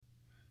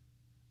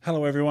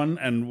Hello, everyone,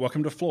 and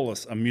welcome to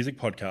Flawless, a music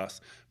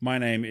podcast. My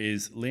name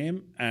is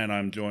Liam, and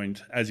I'm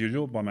joined, as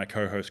usual, by my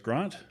co-host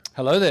Grant.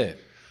 Hello there.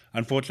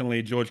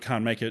 Unfortunately, George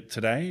can't make it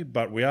today,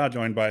 but we are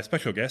joined by a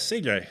special guest,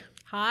 CJ.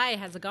 Hi,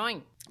 how's it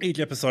going? Each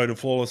episode of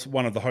Flawless,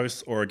 one of the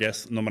hosts or a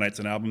guest nominates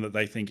an album that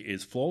they think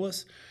is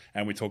flawless,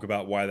 and we talk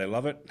about why they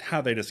love it, how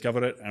they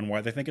discovered it, and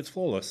why they think it's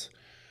flawless.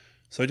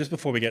 So just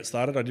before we get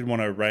started, I did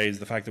want to raise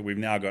the fact that we've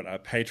now got a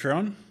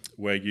Patreon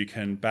where you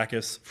can back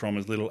us from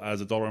as little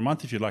as $1 a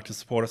month if you'd like to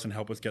support us and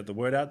help us get the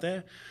word out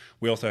there.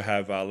 We also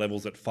have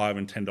levels at $5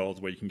 and $10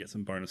 where you can get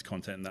some bonus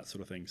content and that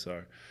sort of thing.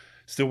 So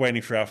still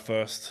waiting for our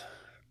first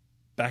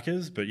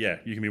backers, but yeah,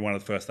 you can be one of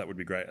the first. That would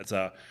be great. It's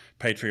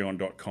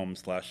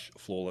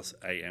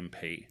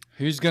patreon.com/flawlessamp.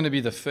 Who's going to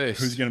be the first?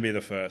 Who's going to be the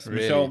first?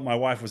 Really? Michelle, my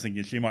wife, was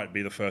thinking she might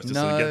be the first to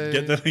sort of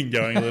get the thing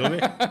going a little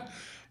bit,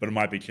 but it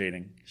might be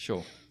cheating.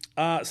 Sure.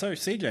 So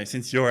CJ,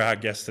 since you're our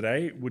guest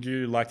today, would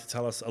you like to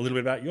tell us a little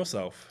bit about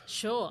yourself?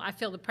 Sure, I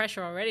feel the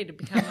pressure already to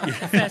become the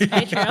first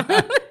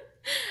Patreon.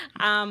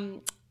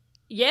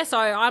 So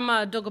I'm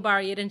a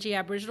Duggalbarra Yidinji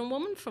Aboriginal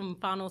woman from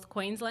far north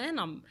Queensland.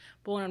 I'm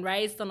born and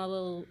raised on a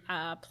little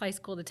place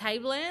called the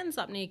Tablelands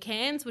up near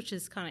Cairns, which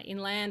is kind of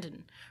inland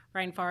and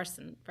rainforest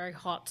and very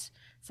hot.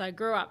 So I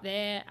grew up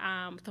there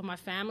with all my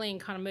family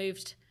and kind of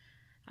moved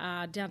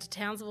down to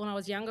Townsville when I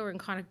was younger and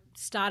kind of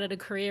started a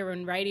career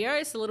in radio.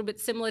 It's a little bit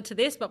similar to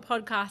this, but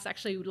podcasts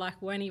actually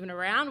weren't even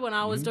around when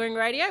I was doing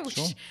radio, which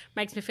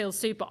makes me feel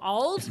super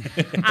old.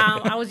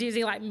 I was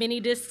using mini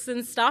discs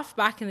and stuff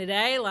back in the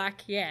day,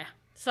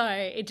 So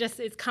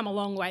it's come a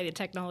long way, the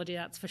technology,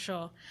 that's for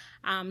sure.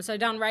 So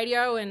done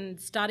radio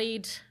and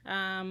studied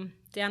down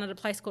at a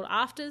place called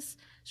Afters,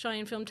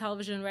 Australian Film,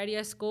 Television and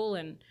Radio School,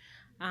 and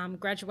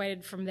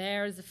graduated from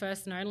there as the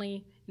first and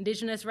only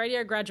Indigenous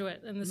radio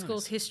graduate in the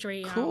school's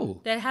history.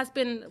 Cool. There has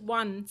been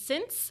one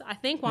since, I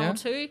think, one or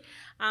two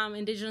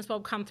Indigenous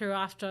will come through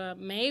after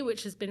me,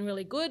 which has been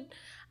really good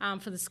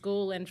for the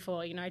school and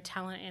for,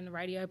 talent and the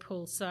radio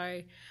pool.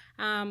 So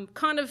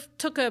kind of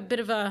took a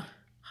bit of a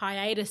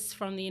hiatus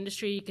from the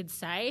industry, you could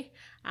say.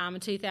 In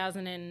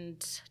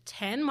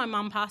 2010, my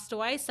mum passed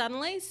away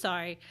suddenly, so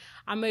I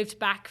moved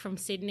back from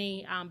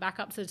Sydney, back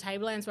up to the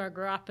Tablelands where I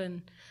grew up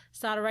and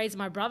started raising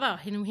my brother.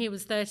 He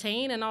was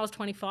 13 and I was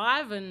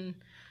 25, and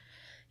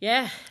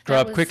grew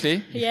up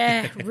quickly.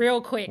 Yeah,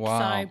 real quick.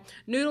 Wow. So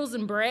noodles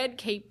and bread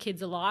keep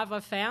kids alive,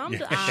 I've found.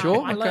 Yeah.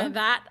 Sure, I okay. learned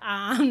that.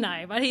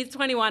 No, but he's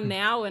 21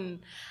 now and,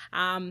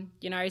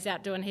 he's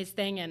out doing his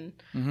thing and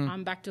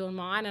I'm back doing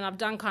mine. And I've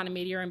done kind of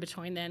media in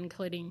between then,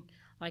 including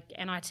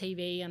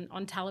NITV and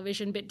on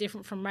television, a bit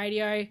different from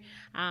radio.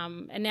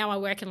 And now I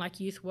work in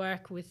youth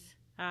work with,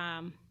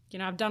 I've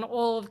done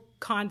all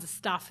kinds of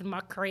stuff in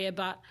my career,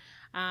 but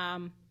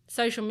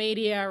social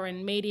media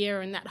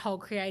and that whole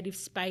creative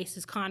space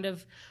is kind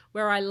of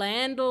where I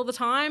land all the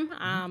time.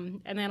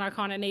 And then I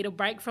kind of need a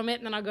break from it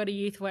and then I go to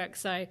youth work.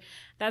 So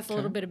that's a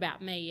little bit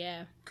about me,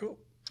 yeah. Cool.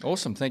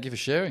 Awesome. Thank you for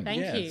sharing.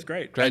 Thank you. It's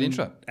great. Great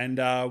intro. And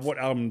what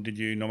album did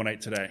you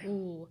nominate today?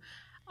 Ooh,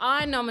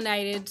 I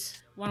nominated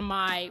one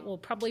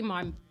of probably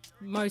my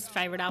most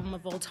favourite album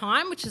of all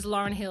time, which is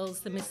Lauryn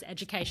Hill's The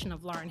Miseducation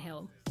of Lauryn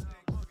Hill.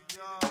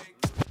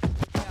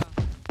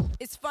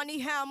 It's funny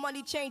how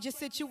money changes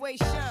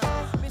situation.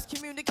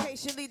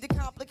 Miscommunication lead to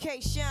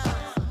complication.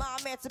 My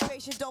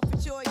emancipation don't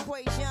fit your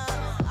equation.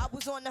 I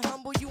was on the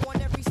humble, you on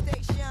every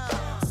station.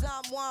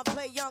 Someone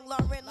play young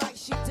Lauren like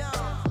she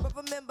done. But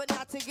remember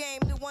not to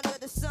game new under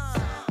the sun.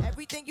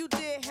 Everything you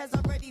did has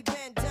already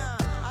been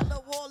done. I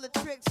know all the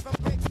tricks from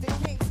bricks to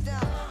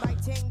Kingston. My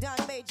ting done,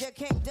 major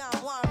kingdom,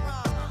 one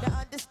wrong.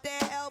 Now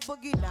understand El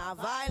Boogie, not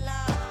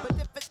violent. But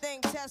if a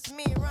thing test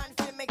me, run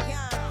for me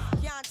gun.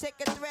 Can't take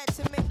a threat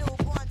to me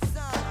newborn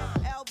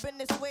son. El been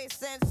this way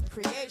since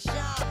creation.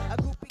 A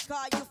groupie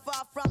call you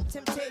far from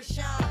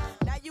temptation.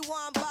 Now you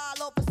on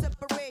ball over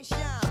separation.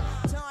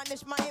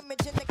 Tarnish my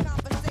image in the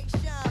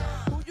conversation.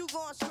 Who you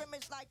gonna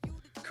scrimmage like you?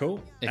 Cool.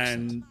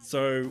 Excellent. And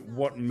so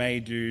what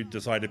made you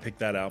decide to pick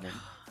that album?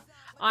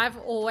 I've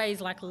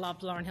always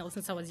loved Lauryn Hill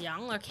since I was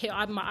young. I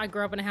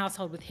grew up in a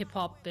household with hip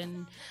hop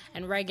and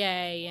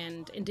reggae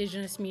and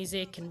Indigenous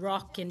music and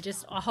rock and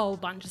just a whole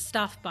bunch of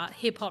stuff. But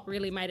hip hop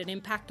really made an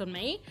impact on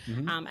me.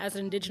 As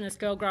an Indigenous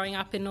girl growing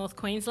up in North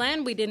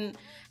Queensland, we didn't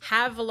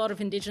have a lot of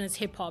Indigenous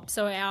hip hop,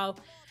 so our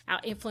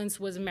influence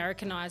was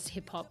Americanized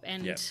hip hop.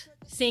 And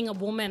seeing a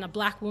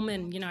black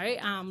woman,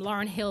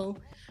 Lauryn Hill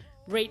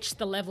reached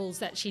the levels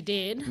that she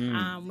did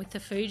with the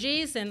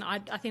Fugees, and I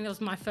think that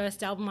was my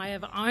first album I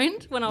ever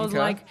owned when I was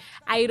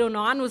 8 or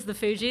 9 was the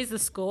Fugees, The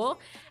Score,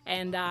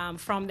 and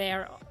from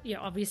there,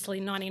 obviously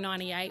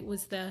 1998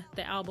 was the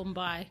album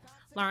by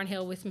Lauryn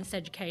Hill with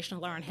Miseducation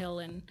of Lauryn Hill,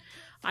 and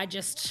I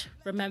just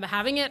remember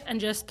having it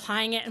and just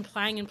playing it and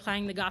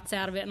playing the guts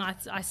out of it, and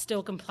I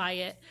still can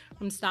play it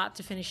from start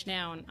to finish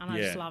now, and I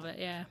just love it,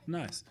 yeah.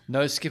 Nice.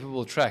 No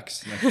skippable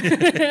tracks.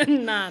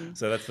 None.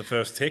 So that's the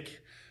first tick.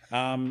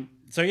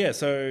 So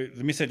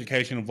The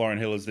Miseducation of Lauryn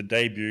Hill is the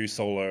debut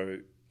solo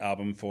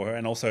album for her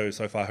and also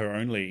so far her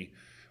only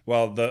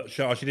Well,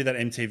 she did that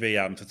MTV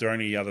album. So it's her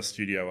only other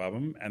studio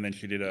album, and then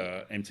she did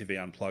a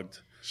MTV Unplugged.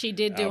 She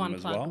did do album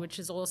as Unplugged, well. which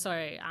is also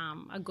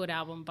a good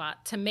album.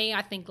 But to me,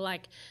 I think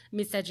like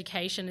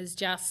Miseducation is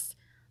just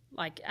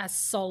like a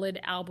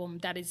solid album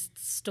that has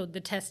stood the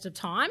test of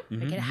time.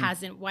 Mm-hmm, Like it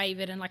hasn't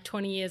wavered, and like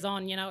 20 years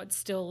on, you know, it's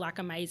still like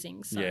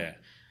amazing. So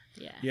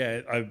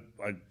Yeah. I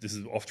this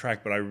is off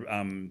track, but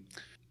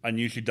I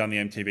knew she'd done the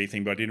MTV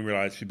thing, but I didn't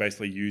realize she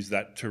basically used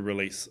that to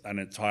release an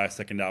entire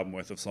second album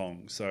worth of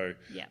songs. So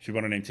she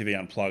went on MTV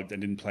Unplugged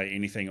and didn't play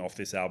anything off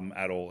this album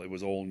at all. It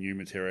was all new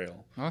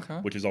material. Okay.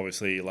 Which is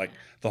obviously like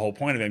the whole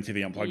point of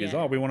MTV Unplugged is,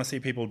 we want to see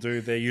people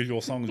do their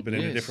usual songs but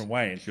in a different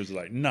way. And she was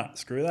like, nah,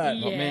 screw that.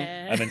 Not me.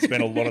 And then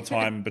spent a lot of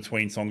time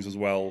between songs as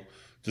well,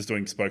 just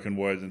doing spoken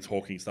words and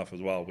talking stuff as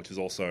well, which is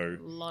also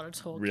a lot of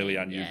talking, really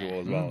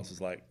unusual as well. It's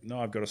just like, no,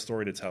 I've got a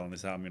story to tell in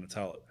this album, I'm going to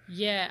tell it.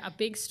 Yeah, a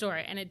big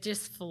story. And it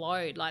just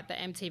flowed, like the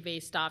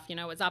MTV stuff, you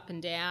know, it was up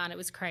and down, it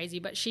was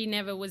crazy. But she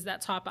never was that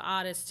type of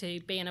artist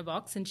to be in a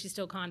box, and she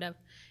still kind of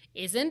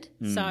isn't.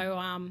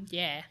 So,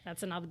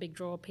 that's another big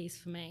draw piece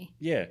for me.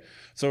 Yeah.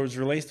 So it was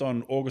released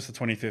on August the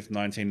 25th,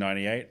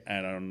 1998,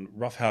 and on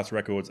Rough House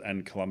Records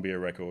and Columbia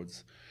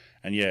Records.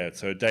 And yeah, it's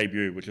her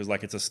debut, which is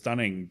like, it's a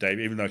stunning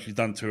debut, even though she's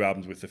done 2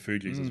 albums with the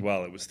Fugees as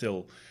well. It was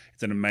still,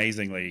 it's an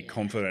amazingly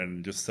confident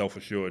and just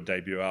self-assured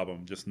debut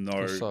album. Just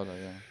no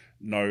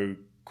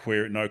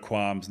queer, no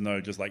qualms,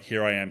 no, just like,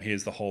 here I am,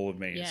 here's the whole of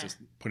me. It's just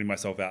putting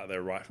myself out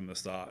there right from the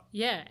start.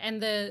 Yeah,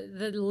 and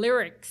the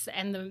lyrics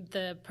and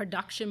the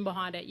production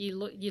behind it, you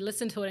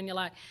listen to it and you're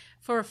like,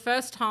 for a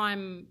first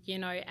time, you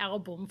know,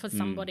 album for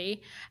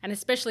somebody, and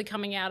especially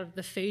coming out of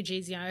the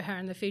Fugees, you know, her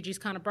and the Fugees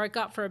kind of broke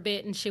up for a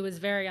bit and she was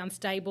very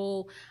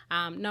unstable.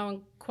 No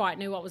one quite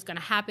knew what was going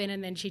to happen,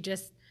 and then she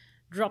just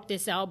dropped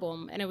this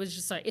album, and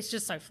it's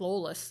just so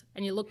flawless.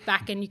 And you look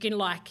back and you can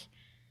like,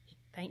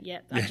 I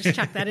just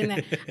chucked that in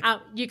there.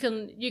 You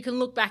can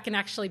look back and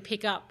actually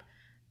pick up,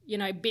 you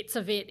know, bits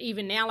of it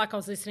even now. Like I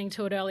was listening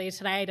to it earlier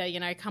today to, you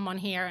know, come on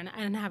here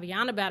and have a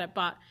yarn about it.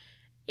 But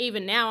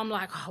even now I'm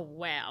like, oh,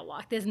 wow,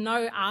 like there's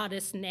no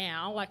artist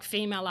now, like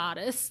female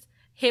artists,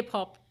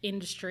 hip-hop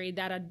industry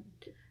that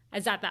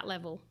is at that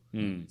level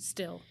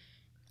still.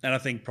 And I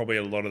think probably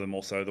a lot of them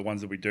also, the ones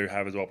that we do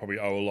have as well, probably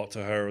owe a lot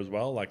to her as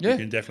well. Like you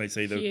can definitely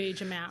see the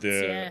huge amounts,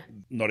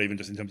 not even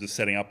just in terms of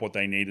setting up what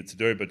they needed to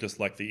do, but just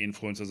like the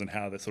influences and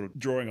how they're sort of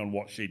drawing on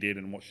what she did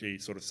and what she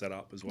sort of set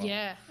up as well.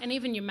 Yeah, and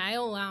even your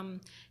male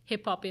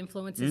hip hop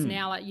influences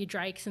now, like your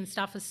Drakes and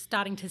stuff, is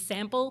starting to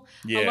sample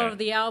a lot of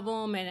the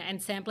album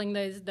and sampling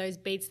those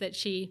beats that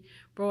she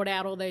brought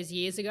out all those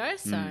years ago.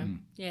 So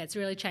it's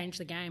really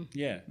changed the game.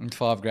 Yeah, And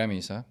 5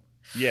 Grammys, huh?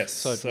 yes.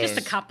 So just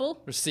a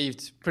couple.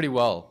 Received pretty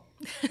well.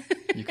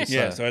 You could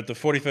say. So at the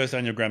 41st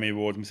Annual Grammy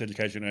Awards,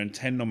 Miseducation earned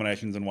 10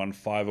 nominations and won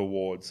 5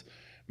 awards,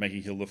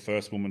 making her the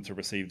first woman to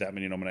receive that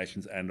many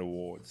nominations and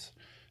awards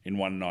in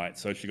one night.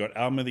 So she got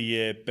Album of the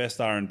Year,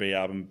 Best R&B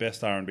Album,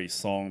 Best R&B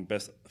Song,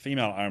 Best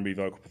Female R&B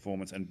Vocal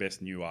Performance, and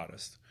Best New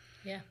Artist.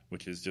 Yeah.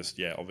 Which is just,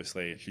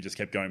 obviously, she just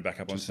kept going back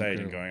up on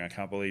stage and going, I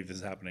can't believe this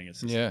is happening.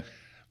 It's just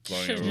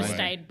blowing should have her just away.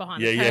 stayed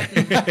behind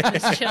the curtain,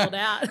 just chilled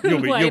out.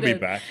 You'll be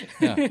back.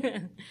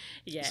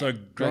 Yeah. So,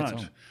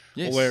 Grant,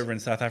 all the way over in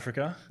South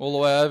Africa. All the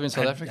way over in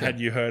South Africa. Had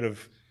you heard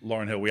of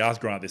Lauryn Hill? We ask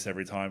Grant this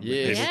every time.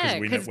 Yeah,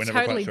 because it's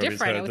totally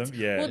different.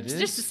 Well, it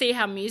just to see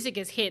how music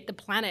has hit the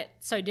planet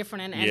so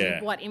different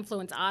and what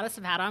influence artists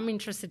have had, I'm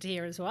interested to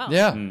hear as well.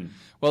 Yeah.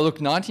 Well, look,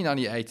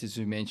 1998, as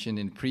we mentioned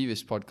in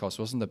previous podcasts,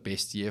 wasn't the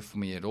best year for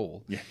me at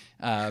all. Yeah.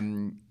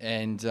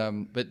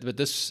 But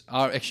this,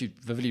 I actually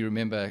vividly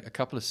remember a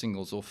couple of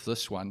singles off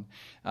this one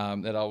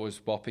that I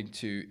was bopping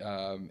to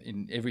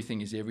in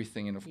Everything is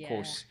Everything, and of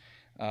course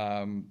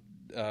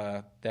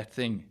That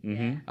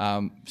Thing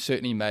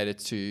certainly made it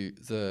to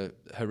the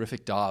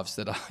horrific dives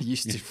that I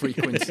used to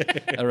frequent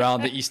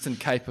around the Eastern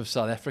Cape of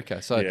South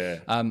Africa. So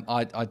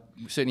I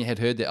certainly had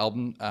heard the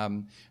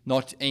album,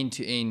 not end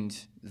to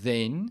end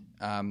then,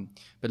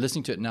 but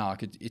listening to it now,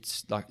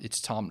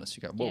 it's timeless.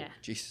 You go, whoa,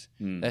 geez,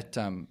 that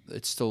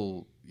it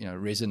still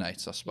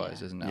resonates, I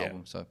suppose, as an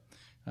album. So.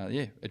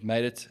 It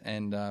made it,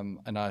 and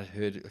I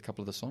heard a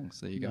couple of the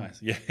songs. There you go. Nice,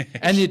 yeah.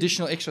 And the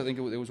additional extra, I think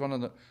there was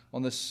one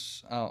on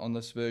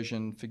this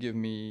version. Forgive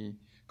me,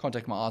 Can't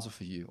Take My Eyes Off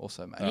of You.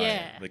 Also made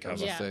yeah, the cover.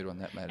 The third one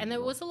that made it. And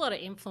there was a lot of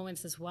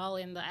influence as well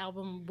in the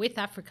album with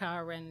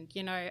Africa, and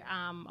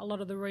a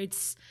lot of the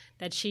roots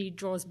that she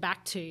draws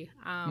back to.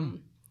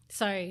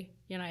 So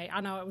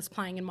I know it was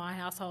playing in my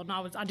household,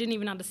 and I didn't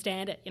even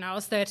understand it. I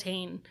was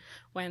 13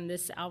 when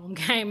this album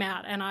came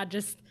out, and I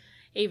just.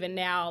 Even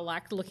now,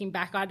 like looking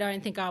back, I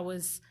don't think I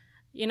was,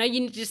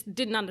 you just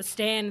didn't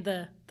understand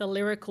the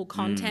lyrical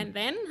content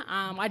then.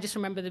 I just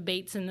remember the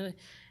beats and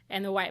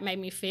the way it made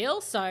me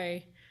feel. So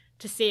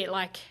to see it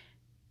like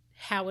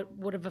how it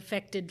would have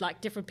affected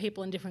like different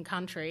people in different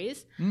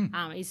countries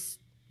is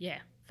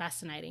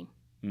fascinating.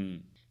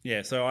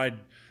 Yeah, so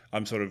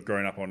I'm sort of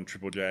growing up on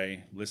Triple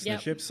J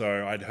listenership,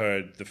 so I'd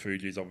heard the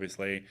Fugees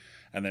obviously,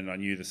 and then I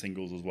knew the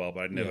singles as well,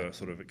 but I'd never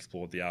sort of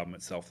explored the album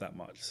itself that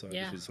much. So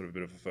this is sort of a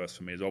bit of a first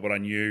for me as well. But I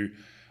knew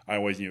I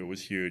always knew it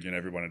was huge, and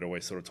everyone had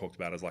always sort of talked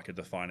about it as like a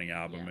defining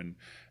album, and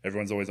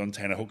everyone's always on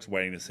tenterhooks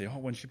waiting to see,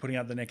 when's she putting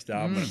out the next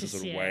album? And it's just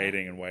sort of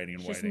waiting and waiting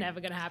and It's waiting.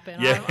 never going to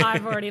happen. Yeah.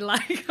 I've already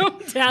come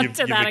down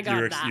to that. I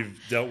got that. You've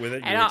dealt with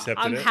it. And You've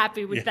accepted I'm it.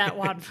 happy with that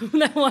one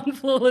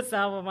Flawless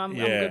album. I'm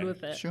good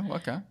with it. Sure,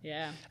 okay.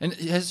 Yeah. And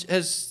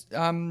has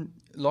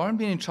Lauren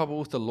been in trouble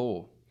with the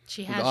law?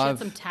 She had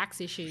some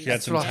tax issues. She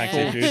had some That's what I tax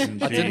thought. issues,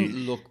 and I didn't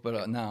look, but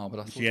I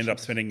thought she ended up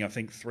spending, I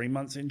think, 3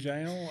 months in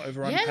jail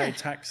over unpaid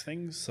tax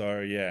things. So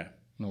yeah,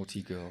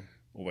 naughty girl.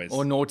 Always.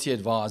 Or naughty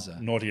advisor.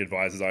 Naughty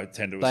advisors, I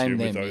tend to Blame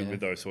assume them,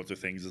 with those sorts of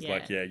things. It's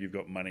like, you've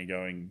got money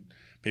going,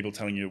 people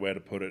telling you where to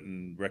put it,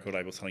 and record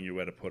labels telling you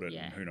where to put it,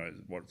 and who knows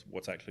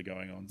what's actually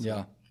going on. So.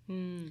 Yeah.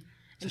 Mm.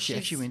 So she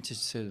actually went to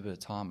serve a bit of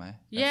time, eh?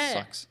 Yeah.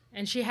 That sucks.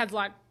 And she had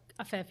like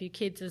a fair few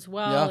kids as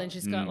well, Yeah. and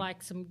she's got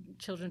like some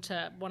children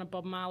to one of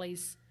Bob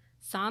Marley's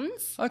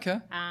sons. Okay.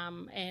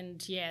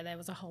 And yeah, there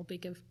was a whole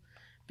big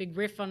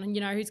riff on,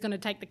 who's going to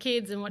take the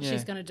kids and what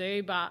she's going to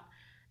do. But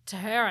to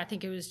her, I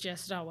think it was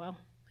just, oh, well,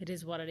 it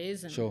is what it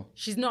is. And Sure.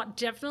 she's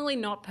definitely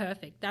not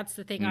perfect. That's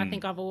the thing I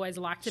think I've always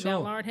liked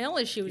about Lauryn Hill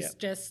is she was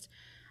just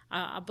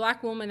a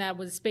black woman that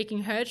was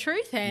speaking her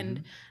truth,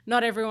 and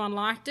not everyone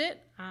liked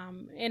it.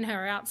 In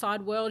her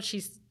outside world,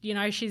 she's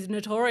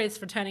notorious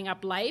for turning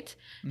up late.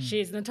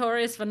 She's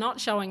notorious for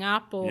not showing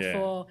up or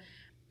for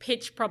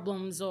pitch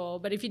problems,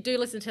 but if you do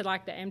listen to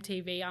like the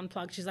MTV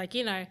Unplugged, she's like,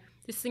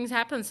 these things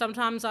happen.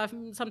 Sometimes I've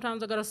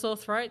got a sore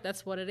throat.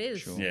 That's what it is.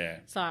 Sure. Yeah.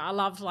 So I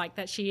love like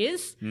that she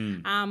is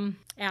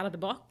out of the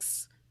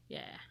box.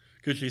 Yeah.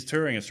 Because she's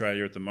touring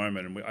Australia at the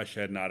moment, and I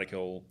shared an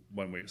article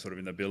when we sort of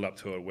in the build up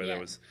to it where there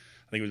was,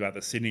 I think it was about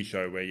the Sydney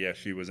show where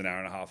she was an hour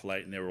and a half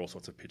late, and there were all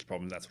sorts of pitch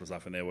problems, that sort of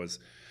stuff, and it was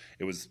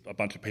a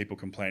bunch of people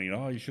complaining,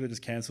 oh, you should have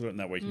just cancelled it, and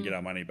that way you can get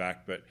our money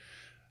back. But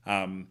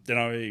then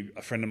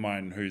a friend of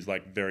mine who's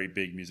like very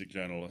big music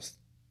journalist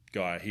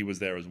guy, he was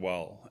there as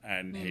well,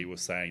 and he was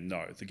saying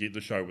no,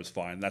 the show was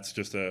fine. That's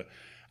just a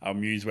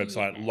Muse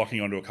website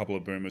locking onto a couple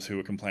of boomers who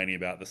were complaining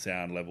about the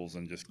sound levels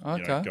and just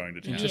going to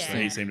town. So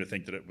he seemed to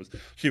think that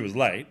she was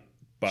late,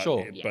 but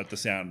but the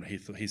sound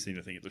he seemed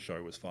to think that the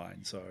show was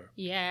fine. So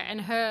yeah,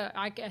 and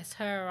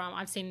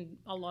I've seen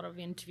a lot of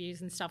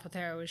interviews and stuff with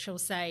her where she'll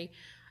say,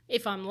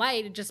 if I'm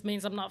late, it just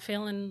means I'm not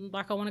feeling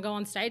like I want to go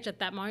on stage at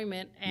that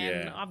moment,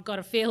 and I've got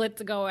to feel it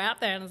to go out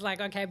there. And it's like,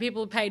 okay,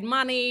 people paid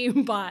money,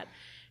 but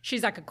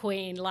she's like a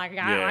queen. Like,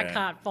 I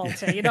can't fault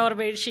her. You know what I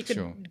mean? She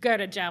could go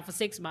to jail for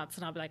 6 months,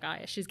 and I'll be like, oh,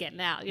 yeah, she's getting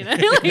out. Like,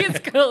 it's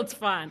cool. It's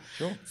fine.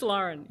 Sure. It's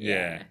Lauren.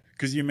 Yeah.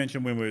 Because you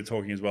mentioned when we were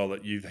talking as well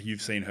that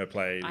you've seen her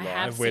play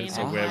live. Where was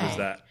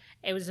that?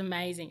 It was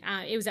amazing.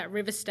 It was at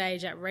River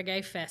Stage at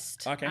Reggae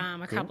Fest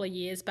a couple of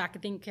years back. I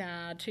think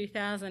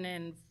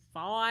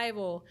 2005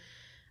 or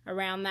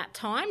around that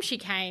time she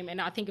came, and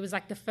I think it was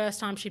like the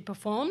first time she'd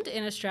performed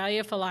in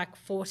Australia for like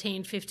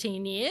 14,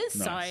 15 years.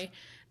 Nice. So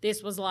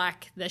this was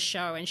like the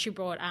show, and she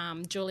brought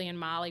Julian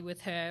Marley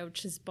with her,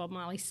 which is Bob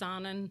Marley's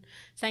son, and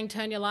sang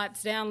Turn Your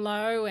Lights Down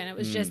Low, and it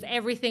was just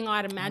everything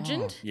I'd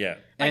imagined. Yeah.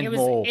 Like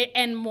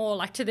and more,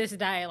 like to this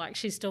day, like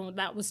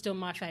that was still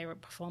my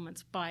favourite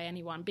performance by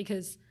anyone,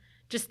 because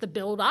just the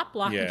build up,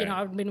 like,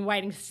 I've been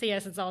waiting to see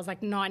her since I was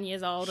like 9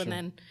 years old, and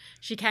then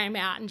she came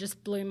out and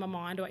just blew my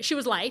mind away. She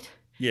was late.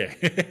 Yeah.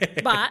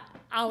 But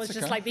I was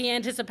just like, the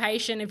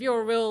anticipation, if you're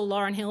a real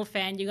Lauryn Hill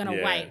fan, you're going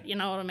to wait, you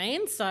know what I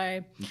mean? So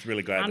I'm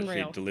really glad that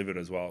she delivered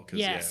as well.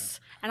 Yes.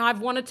 And I've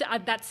wanted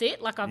to, that's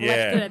it. Like, I've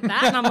left it at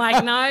that. And I'm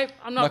like, no,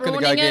 I'm not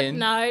ruining it.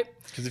 No.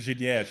 Because if she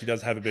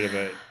does have a bit of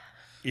a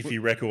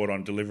iffy record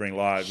on delivering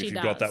live. If you've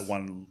got that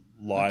one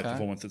live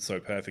performance that's so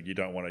perfect, you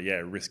don't want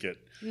to risk it.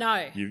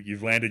 No.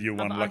 You've landed your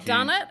one lucky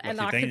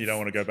thing. You don't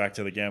want to go back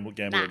to the gamble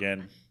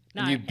again.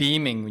 No. You're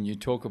beaming when you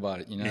talk about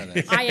it, you know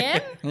that. I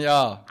am?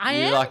 Yeah. I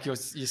am? Like your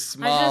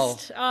smile.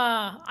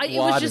 It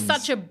was just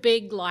such a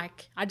big,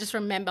 like, I just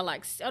remember,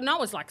 like, I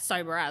was like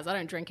sober as. I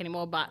don't drink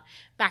anymore, but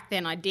back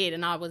then I did,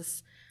 and I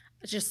was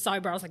just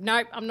sober. I was like,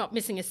 nope, I'm not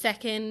missing a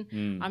second.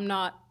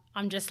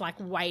 I'm just like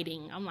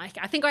waiting. I'm like,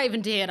 I think I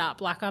even teared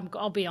up. Like,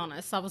 I'll be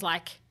honest. I was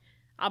like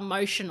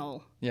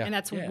emotional. Yeah. And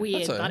that's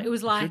weird, but it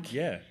was like,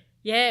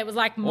 it was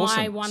like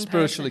my one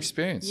spiritual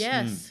experience.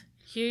 Yes.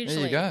 Hugely.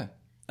 There you go.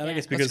 And I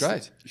guess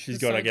because she's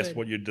got, I guess,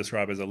 what you'd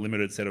describe as a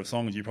limited set of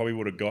songs, you probably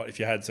would have got, if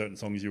you had certain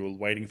songs you were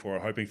waiting for or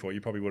hoping for, you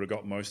probably would have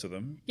got most of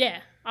them. Yeah.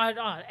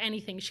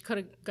 Anything. She could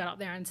have got up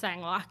there and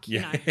sang like,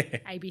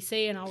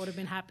 ABC, and I would have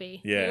been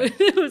happy. Yeah.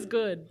 It was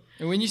good.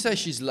 And when you say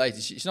she's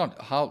late, she's not,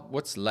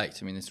 what's late?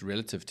 I mean, it's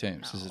relative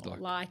terms. Is it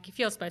like if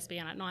you're supposed to be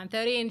on at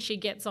 9:30 and she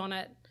gets on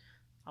at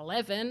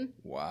 11.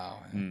 Wow.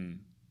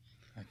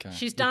 Okay.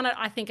 She's done it,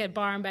 I think, at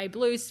Byron Bay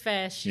Blues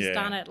Fest. She's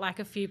done it like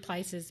a few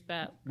places,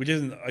 but which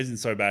isn't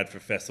so bad for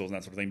festivals and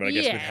that sort of thing. But I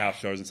guess with house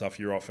shows and stuff,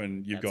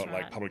 you've got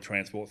like public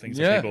transport things.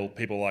 So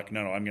people are like,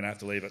 no, I'm going to have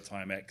to leave at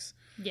time X.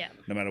 Yeah.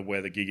 No matter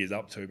where the gig is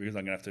up to, because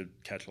I'm going to have to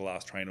catch the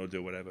last train or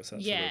do whatever. So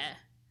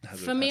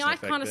for me, I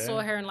kind of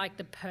saw her in like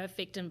the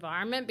perfect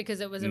environment,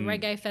 because it was a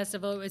reggae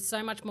festival. It was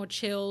so much more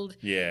chilled.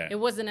 Yeah. It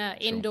wasn't an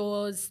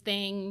indoors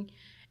thing,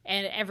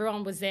 and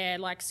everyone was there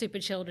like super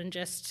chilled and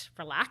just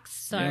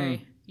relaxed. So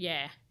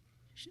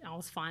I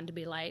was fine to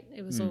be late.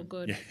 It was all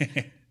good.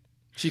 Yeah.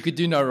 She could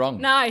do no wrong.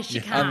 No, she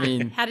can't. I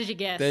mean, how did you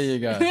guess? There you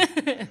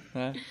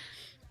go.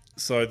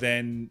 So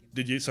then,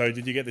 did you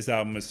get this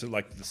album as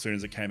soon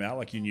as it came out?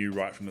 Like you knew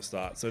right from the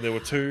start. So there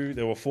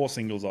were 4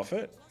 singles off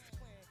it.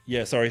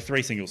 Yeah, sorry,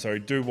 3 singles. So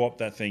Doo Wop,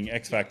 That Thing,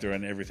 X Factor,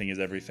 and Everything Is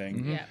Everything.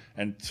 Mm-hmm. Yeah.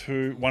 And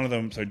one of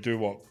them, so Doo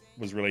Wop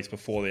was released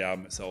before the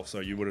album itself. So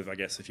you would have, I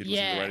guess, if you'd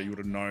listened to the radio, you would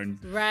have known.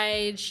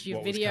 Rage, your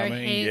what was video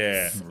coming.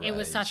 hits. Yeah. It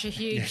was such a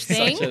huge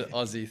thing. Such an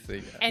Aussie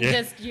thing. And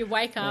just you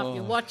wake up,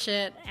 you watch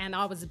it, and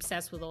I was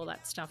obsessed with all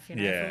that stuff. You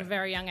know, Yeah. from a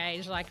very young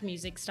age, like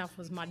music stuff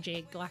was my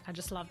jig. Like I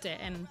just loved it,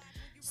 and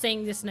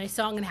seeing this new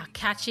song and how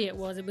catchy it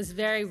was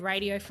very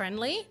radio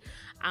friendly.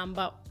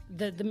 But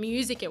the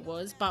music it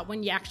was, but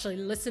when you actually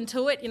listen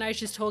to it, you know,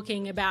 she's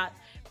talking about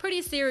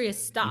pretty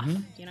serious stuff.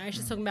 You know,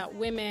 she's talking about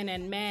women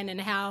and men and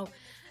how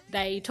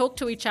they talk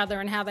to each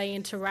other and how they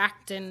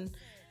interact, and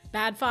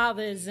bad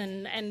fathers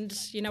and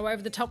you know,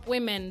 over the top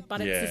women. But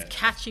it's this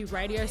catchy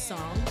radio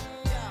song.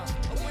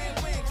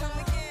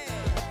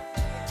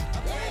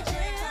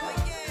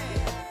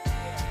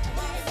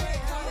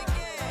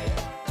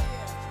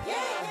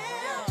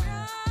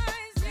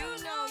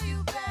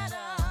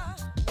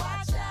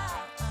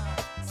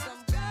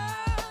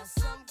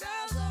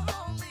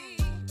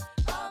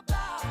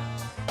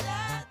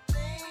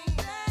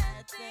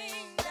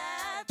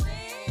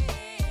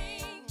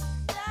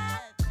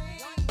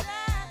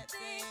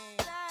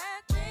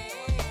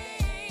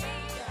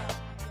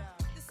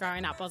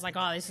 Growing up, I was like,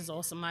 oh, this is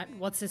awesome.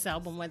 What's this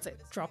album? When's it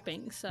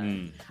dropping? So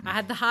I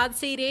had the hard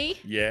CD.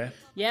 Yeah.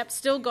 Yep,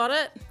 still got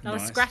it. Not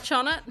Nice. a scratch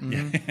on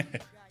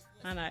it.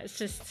 I know, it's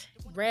just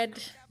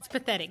red. It's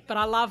pathetic, but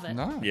I love it.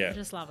 No. Yeah. I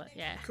just love it,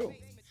 yeah. Cool.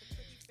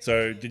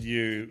 So did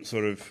you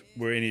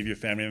were any of your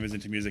family members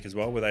into music as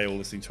well? Were they all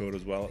listening to it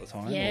as well at the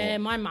time? Yeah, or?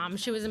 my mum,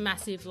 she was a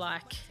massive,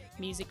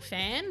 music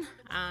fan.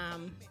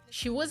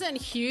 She wasn't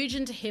huge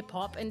into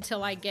hip-hop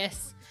until, I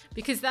guess,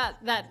 because that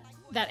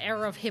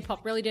era of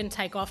hip-hop really didn't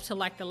take off till,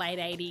 the late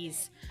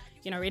 80s,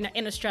 you know,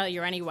 in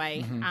Australia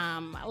anyway.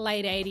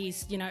 Late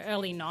 80s, you know,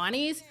 early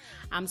 90s.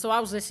 So I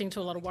was listening to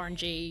a lot of Warren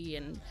G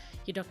and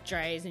your Dr.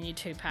 Dre's and your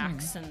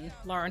Tupacs and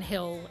Lauryn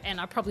Hill, and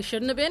I probably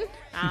shouldn't have been.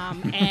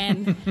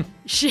 And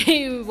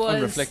she was...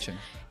 On reflection.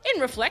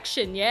 In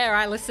reflection, yeah.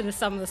 I listen to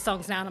some of the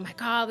songs now and I'm like,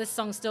 oh, this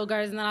song still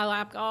goes. And then I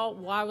like, oh,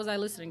 why was I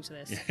listening to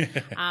this?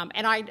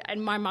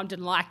 And my mum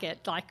didn't like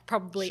it, like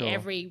probably Sure.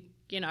 every,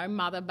 you know,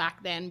 mother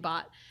back then.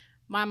 But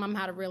my mum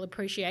had a real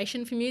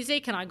appreciation for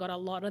music, and I got a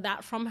lot of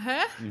that from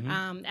her.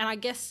 And I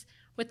guess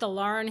with the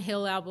Lauryn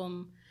Hill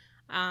album,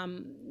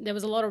 there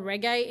was a lot of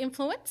reggae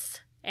influence,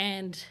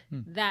 and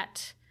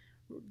that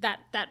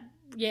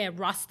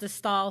Rasta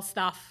style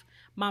stuff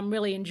Mum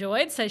really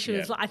enjoyed. So she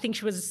was, I think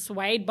she was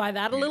swayed by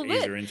that a little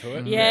bit. Ease her into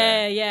it.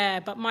 Yeah.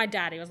 But my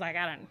dad, he was like,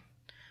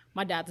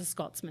 my dad's a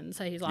Scotsman,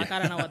 so he's like, I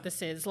don't know what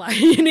this is. Like,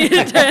 you need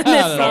to turn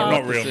this off.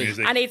 Not real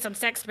music. I need some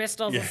Sex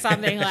Pistols or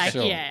something. Like,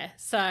 Sure. yeah.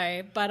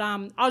 So, but I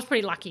was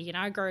pretty lucky, you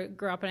know. I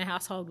grew up in a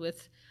household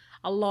with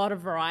a lot of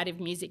variety of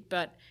music,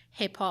 but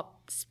hip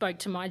hop spoke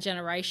to my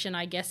generation,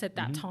 I guess, at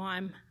that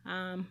time.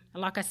 And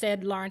like I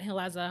said, Lauryn Hill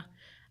as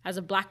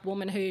a black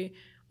woman who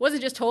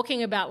wasn't just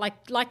talking about like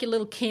your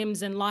Little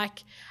Kims and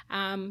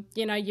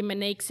you know, your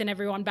Moniques and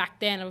everyone back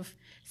then of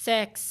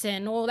sex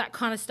and all that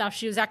kind of stuff.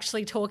 She was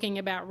actually talking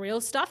about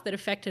real stuff that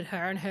affected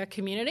her and her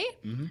community.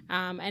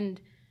 And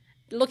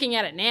looking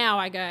at it now,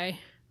 I go,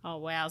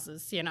 oh,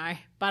 wowzers, you know.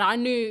 But I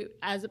knew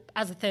as a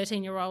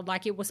 13-year-old,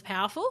 like, it was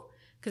powerful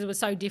because it was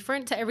so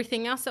different to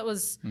everything else that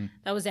was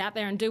out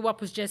there. And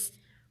doo-wop was just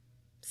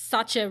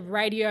such a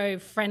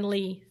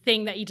radio-friendly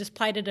thing that you just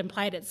played it and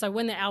played it. So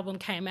when the album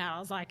came out, I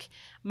was like,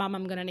 Mum,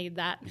 I'm going to need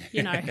that,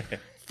 you know,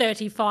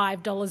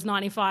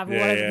 $35.95 or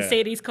whatever the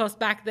CDs cost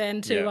back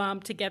then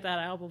to get that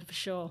album for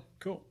sure.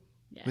 Cool.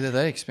 Were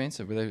they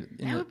expensive? Were they?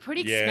 They were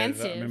pretty Yeah,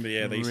 expensive. I remember,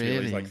 they used to be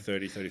Really? like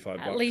 30, 35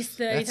 bucks. At least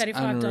 $30, That's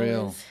 $35.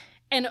 unreal.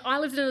 And I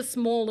lived in a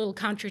small little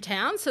country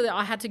town, so that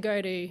I had to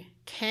go to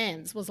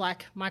Cairns, was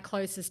like my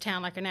closest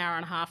town, like an hour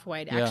and a half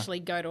away to actually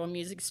go to a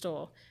music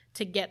store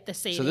to get the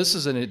CD. So this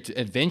is an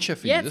adventure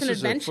for you. Yeah, it's this an is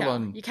adventure. A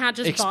full-on You can't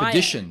just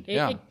expedition. buy it.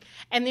 Yeah.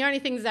 And the only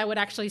things they would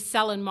actually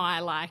sell in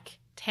my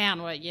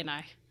town were, you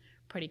know,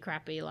 pretty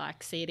crappy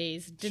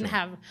CDs. Didn't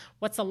have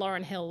what's a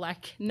Lauryn Hill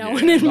no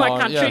one in my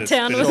country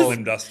town Bit of was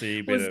Slim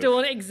Dusty, bit was of-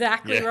 doing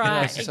exactly Yeah.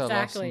 right. Nice to sell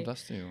Last Exactly. and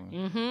Dusty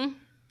or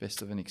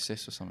Best of an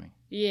Excess or something.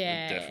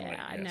 Yeah,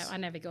 Definitely, yes. I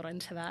never got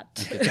into that.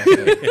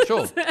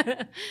 Sure.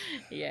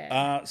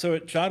 Yeah. So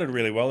it charted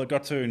really well. It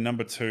got to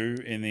number 2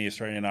 in the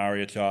Australian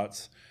ARIA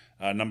charts,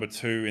 number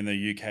 2 in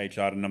the UK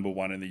chart, and number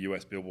 1 in the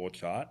US Billboard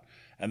chart.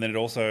 And then it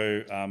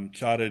also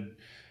charted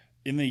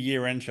in the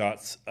year-end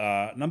charts,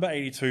 number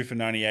 82 for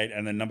 98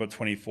 and then number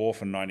 24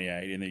 for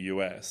 98 in the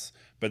US.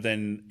 But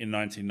then in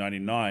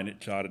 1999, it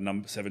charted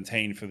number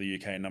 17 for the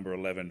UK and number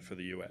 11 for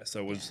the US. So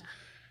it was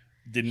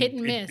hit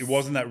and miss. It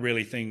wasn't that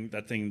thing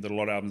that a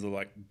lot of albums are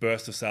like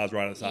burst of sales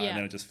right at the start, Yeah. and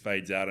then it just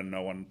fades out and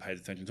no one pays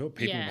attention to it.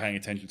 People Yeah. were paying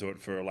attention to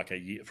it for like a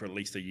year, for at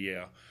least a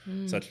year,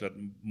 such that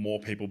more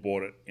people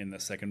bought it in the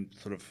second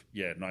sort of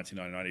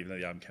 1999, even though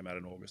the album came out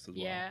in August as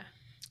well. Yeah.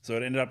 So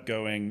it ended up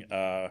going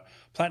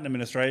platinum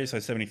in Australia, so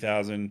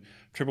 70,000,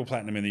 triple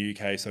platinum in the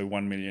UK, so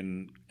 1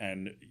 million,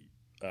 and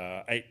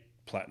 8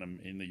 platinum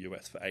in the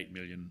US for 8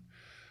 million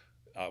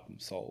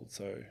albums sold.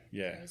 So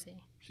Crazy.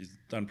 she's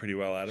done pretty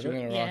well out of it.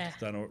 Doing all right.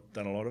 She's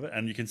done a lot of it,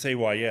 and you can see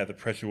why. The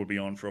pressure would be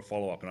on for a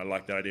follow up, and I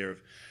like the idea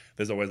of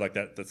there's always like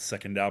that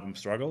second album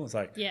struggle. It's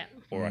like, Yeah.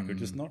 or I could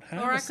just not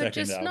have Or a I could second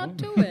just album. not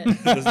do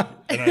it.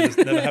 And I just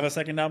never have a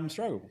second album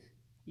struggle.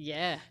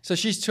 Yeah. So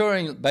she's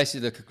touring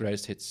basically the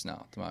greatest hits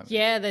now at the moment.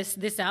 Yeah,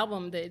 this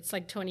album, it's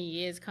like 20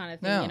 years kind of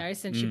thing, Yeah.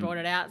 since she brought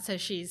it out. So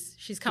she's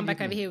come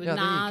back over here with Yeah,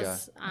 there you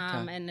Nas go.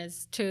 Okay. and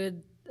has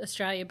toured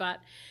Australia. But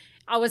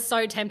I was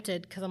so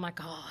tempted because I'm like,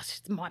 oh,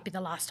 it might be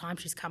the last time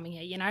she's coming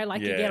here,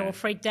 Like you Yeah. get all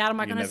freaked out. Am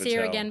I You going to never see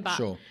her tell. again? But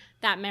Sure.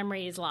 that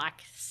memory is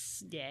like,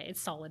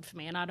 it's solid for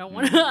me, and I don't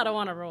want to I don't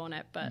want to ruin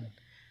it. But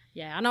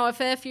yeah, I know a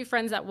fair few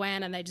friends that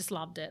went and they just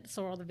loved it.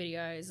 Saw all the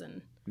videos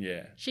and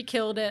Yeah. she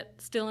killed it.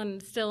 Still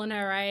in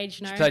her age,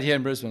 She played here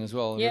in Brisbane as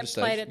well. Yep, River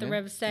Stage, played at the yeah?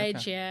 River Stage.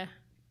 Okay. Yeah.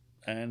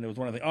 And it was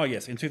one of the... Oh,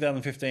 yes. In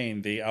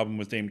 2015, the album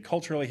was deemed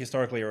culturally,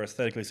 historically, or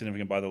aesthetically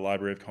significant by the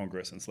Library of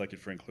Congress and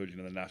selected for inclusion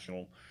in the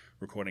National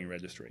Recording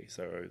Registry.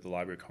 So the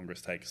Library of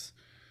Congress takes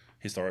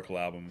historical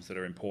albums that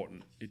are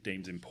important, it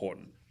deems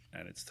important,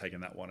 and it's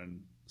taken that one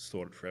and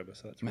stored it forever.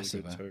 So that's really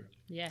Massive, good eh? too.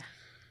 Yeah.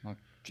 Oh,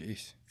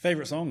 jeez.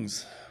 Favorite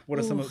songs? What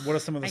are some of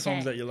the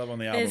songs that you love on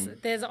the album?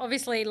 There's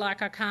obviously I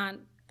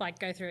can't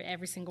go through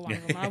every single one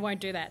of them. I won't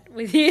do that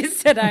with you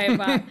today,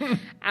 but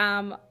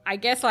I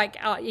guess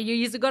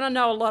you've got to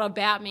know a lot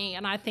about me,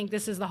 and I think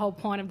this is the whole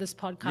point of this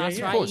podcast,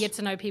 Yeah, right? of You course. get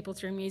to know people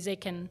through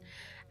music, and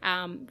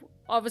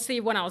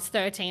obviously when I was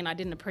 13, I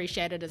didn't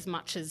appreciate it as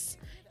much as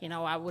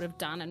I would have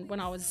done, and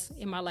when I was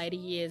in my later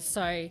years.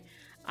 So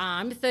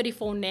I'm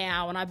 34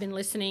 now, and I've been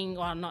listening.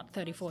 Well, I'm not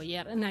 34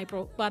 yet in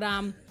April, but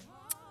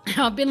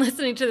I've been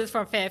listening to this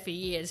for a fair few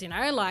years,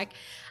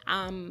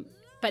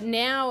 but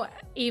now,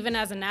 even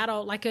as an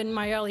adult, like in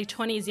my early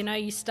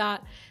 20s, you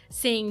start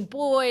seeing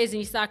boys and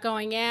you start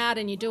going out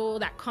and you do all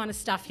that kind of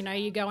stuff,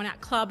 you're going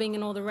out clubbing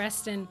and all the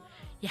rest, and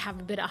you have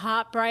a bit of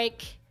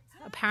heartbreak,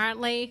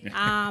 apparently,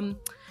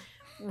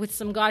 with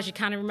some guys you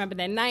can't even remember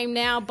their name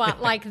now, but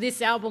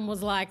this album was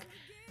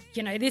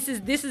this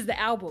is the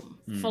album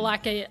for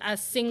a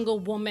single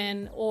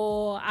woman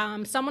or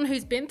someone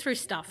who's been through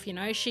stuff,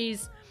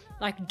 she's...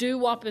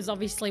 Doo-Wop is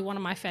obviously one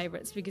of my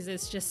favorites because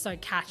it's just so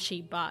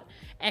catchy, but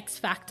X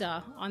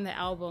Factor on the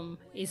album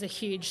is a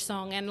huge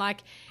song. And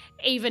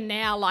even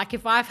now,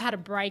 if I've had a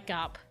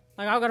breakup,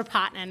 I've got a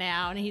partner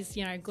now and he's,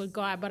 a good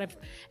guy, but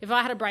if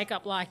I had a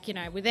breakup,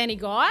 with any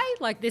guy,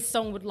 this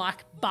song would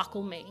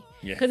buckle me.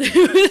 Yeah. Because it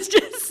was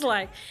just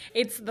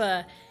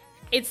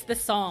it's the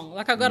song.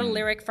 I've got a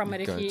lyric from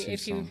it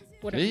if you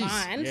wouldn't Please.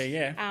 mind.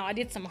 Yeah. I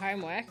did some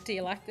homework. Do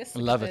you like this? I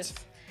love it.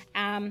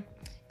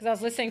 Because I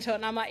was listening to it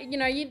and I'm like,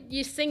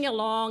 you sing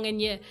along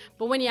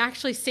but when you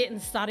actually sit and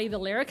study the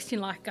lyrics,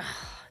 you're like,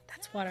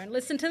 that's why I don't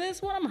listen to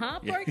this when I'm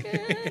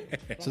heartbroken.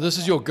 So this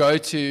is your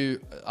go-to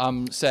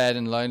sad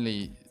and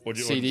lonely Or do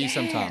you- CD Yeah,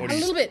 sometimes? a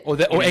little bit. Or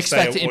X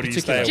Factor in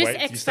particular? Just Do you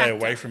X stay Factor.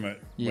 away from it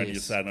when Yes. you're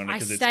sad on it I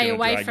because it's stay going to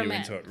away drag from you it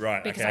into it?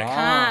 Right, because okay.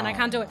 I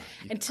can't do it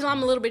until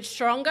I'm a little bit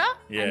stronger,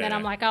 and then Yeah.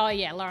 I'm like, oh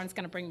yeah, Lauren's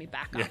going to bring me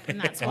back up, and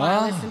that's why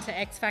I listen to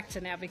X Factor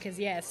now because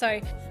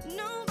so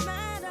No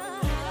matter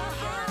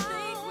how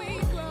high we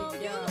go,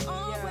 you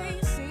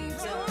always seem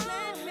to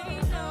let me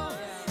know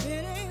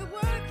it ain't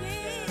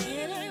working.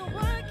 It ain't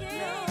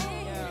working.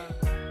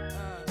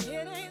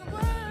 It ain't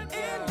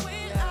working. And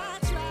when I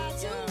try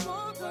to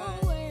walk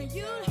away,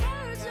 you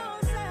hurt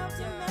yourself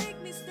to make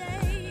me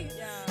stay.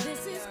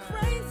 This is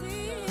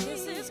crazy.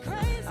 This is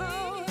crazy.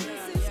 Oh,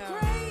 this is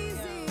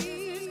crazy.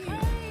 This is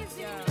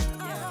crazy.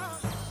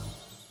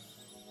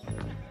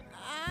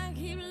 I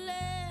keep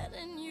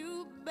letting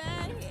you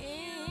back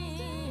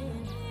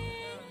in.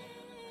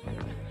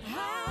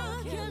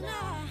 How can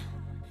I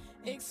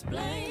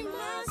explain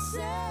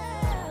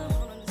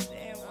myself?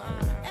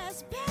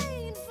 As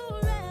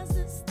painful as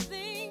this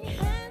thing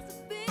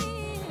has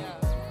been,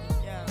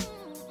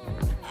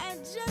 I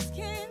just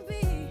can't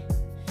be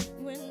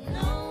with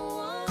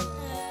no one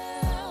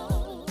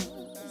else.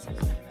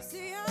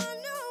 See, I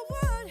know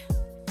what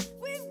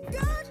we've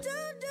got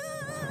to do.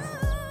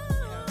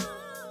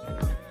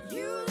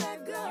 You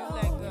let go,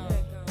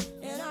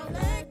 and I'll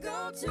let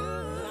go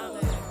too.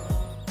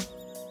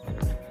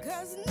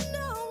 'Cause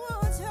no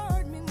one's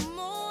hurt me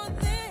more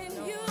than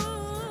you,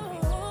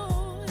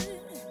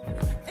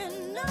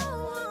 and no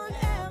one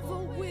ever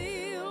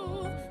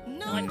will.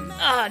 No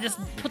matter. just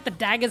put the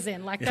daggers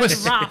in,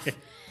 that's rough,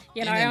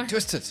 And then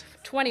twist it.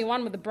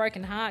 21 with a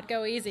broken heart,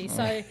 go easy.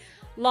 So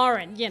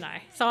Lauren,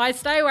 so I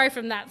stay away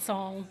from that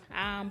song,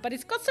 but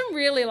it's got some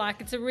really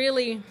it's a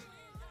really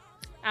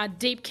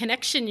deep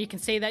connection. You can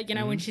see that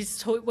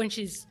when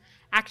she's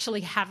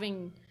actually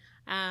having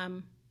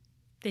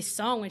this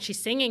song when she's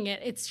singing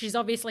it, she's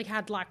obviously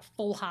had like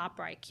full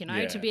heartbreak, you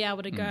know, to be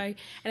able to go, and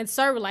it's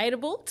so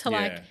relatable to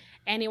like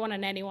anyone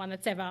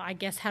that's ever, I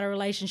guess, had a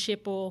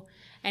relationship or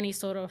any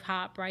sort of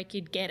heartbreak,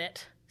 you'd get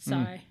it.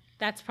 So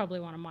that's probably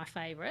one of my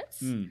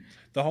favourites.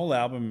 The whole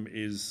album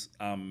is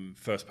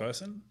first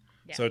person.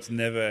 Yeah. So it's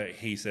never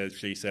he said,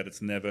 she said.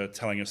 It's never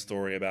telling a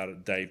story about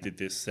it. Dave did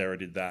this, Sarah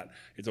did that.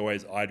 It's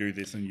always I do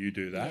this and you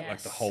do that. Yes.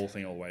 Like the whole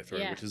thing all the way through,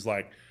 Yeah. which is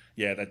like,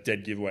 that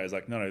dead giveaway is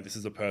like, no, this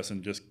is a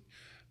person just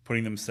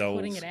putting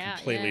themselves it out,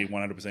 completely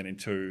 100%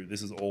 into,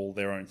 this is all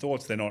their own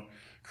thoughts. They're not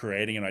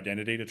creating an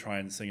identity to try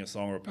and sing a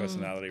song or a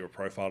personality or a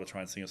profile to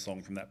try and sing a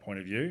song from that point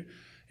of view.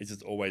 It's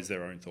just always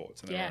their own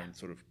thoughts and their own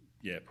sort of,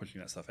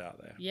 pushing that stuff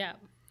out there. Yeah.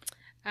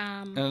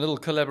 And a little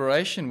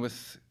collaboration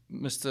with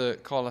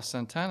Mr. Carlos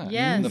Santana.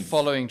 Yes. The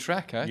following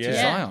track, To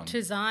Zion.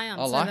 To Zion.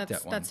 I so like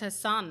that one. That's her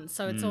son.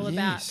 So it's all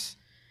about,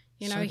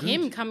 you know, So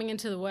him good. coming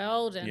into the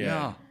world and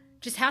Yeah.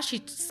 just how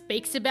she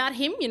speaks about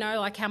him, you know,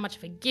 like how much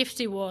of a gift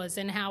he was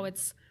and how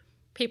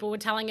people were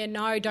telling her,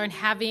 no, don't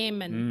have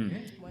him. And,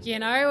 you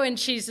know, and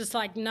she's just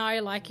like,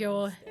 no, like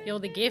you're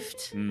the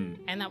gift.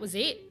 And that was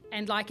it.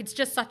 And like, it's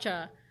just such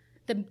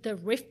the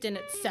rift in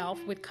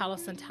itself with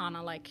Carlos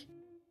Santana, like,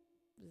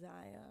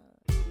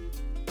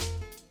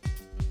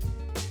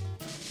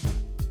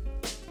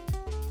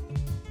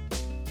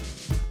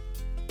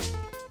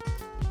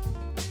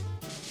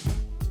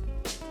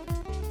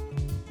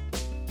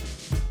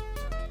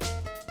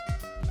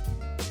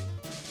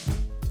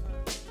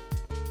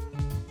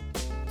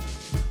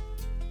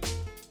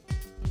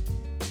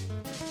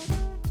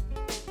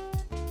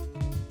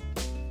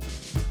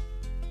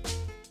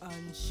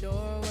 Unsure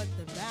what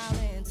the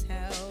balance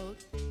held,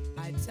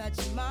 I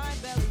touched my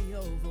belly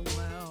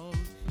overwhelmed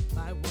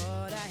by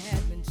what I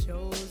had been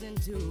chosen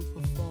to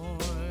perform.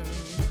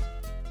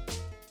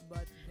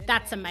 But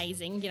that's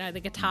amazing, you know, the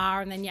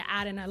guitar, and then you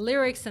add in her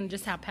lyrics and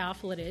just how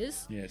powerful it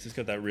is. Yeah, it's just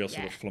got that real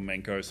sort of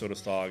flamenco sort of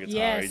style guitar.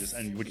 Yes.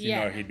 Which you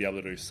know he'd be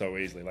able to do so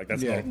easily. Like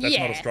that's not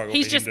a struggle.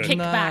 He's for just him to kicked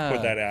back.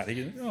 put that out.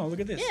 He goes, look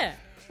at this. Yeah,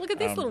 look at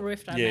this little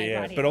riff I made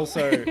right here. But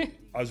also,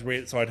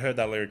 so I'd heard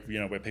that lyric, you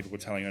know, where people were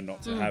telling her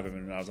not to have him,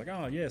 and I was like,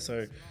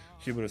 so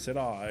she would have said,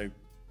 I'm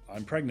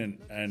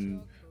pregnant,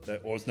 and she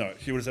would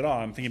have said,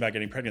 I'm thinking about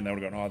getting pregnant. They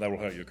would have gone, that will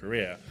hurt your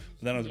career.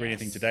 But then I was reading a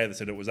thing today that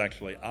said it was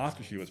actually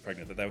after she was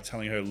pregnant that they were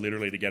telling her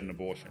literally to get an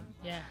abortion.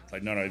 Yeah. It's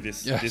like, no,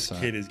 this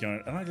kid is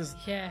going, and I just,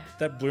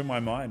 that blew my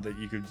mind that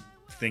you could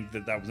think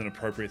that was an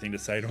appropriate thing to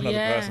say to another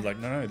person. Like,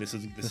 no, this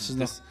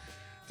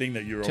thing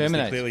that you're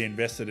obviously clearly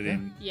invested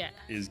in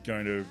is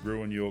going to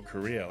ruin your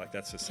career. Like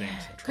that just seems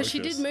atrocious. Because she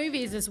did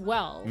movies as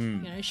well. You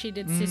know, she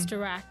did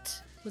Sister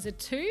Act. Was it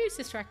 2?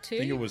 Sister Act 2? I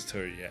think it was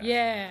 2, yeah.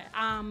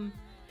 Yeah.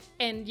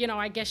 And, you know,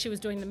 I guess she was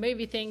doing the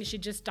movie thing.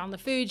 She'd just done the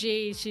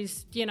Fuji.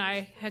 She's, you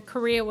know, her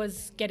career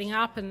was getting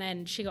up and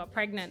then she got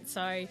pregnant.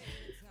 So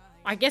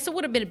I guess it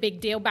would have been a big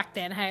deal back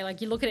then. Hey,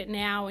 like you look at it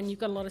now and you've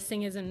got a lot of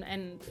singers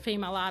and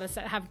female artists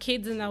that have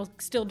kids and they'll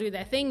still do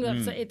their thing.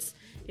 It's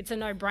a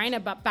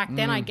no-brainer. But back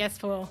then, I guess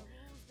for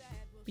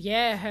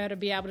her to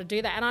be able to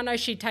do that. And I know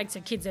she takes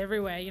her kids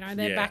everywhere. You know,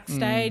 they're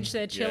backstage,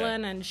 they're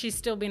chilling, and she's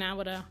still been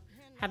able to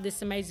have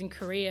this amazing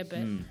career. But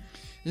isn't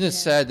it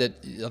sad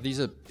that these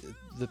are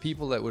the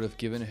people that would have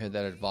given her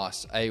that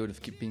advice? Would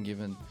have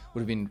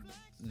been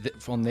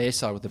from their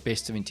side with the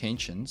best of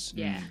intentions.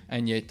 Yeah.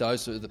 And yet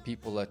those are the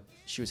people that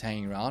she was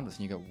hanging around with,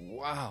 and you go,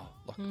 wow,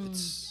 like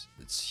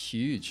it's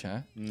huge,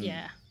 huh?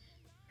 Yeah,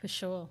 for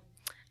sure.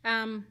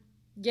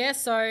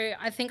 So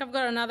I think I've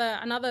got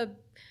another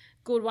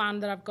good one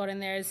that I've got in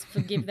there is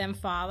Forgive Them,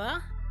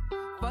 Father.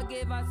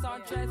 Forgive us our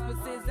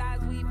trespasses as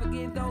we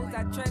forgive those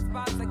that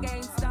trespass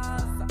against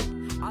us.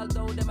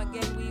 Although them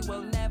again we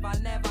will never,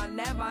 never,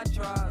 never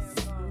trust.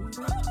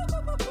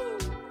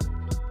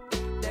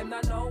 Them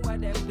not know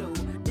what them do.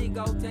 Dig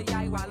out your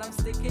eye while I'm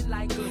sticking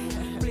like glue.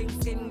 Blink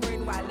skin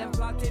grin while them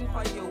plotting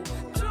for you.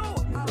 True.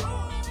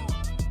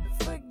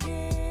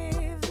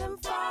 forgive them,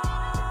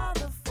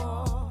 Father,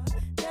 for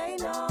they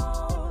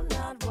know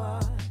not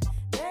what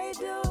they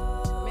do.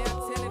 Me,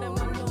 I'm telling them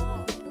not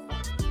know.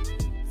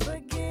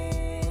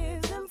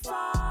 Forgive them,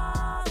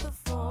 Father,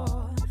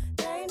 for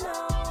they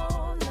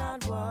know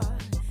not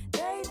what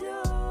they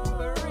do.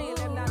 For real,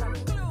 them not a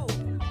clue.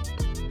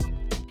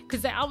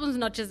 Because the album's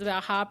not just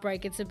about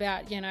heartbreak, it's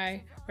about, you know,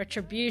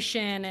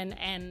 retribution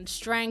and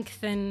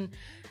strength and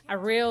a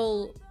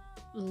real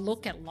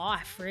look at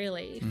life,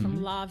 really,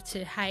 from love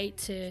to hate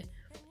to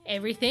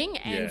everything.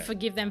 And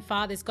Forgive Them,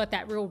 Father's got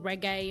that real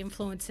reggae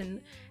influence,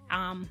 and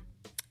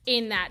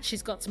in that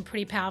she's got some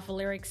pretty powerful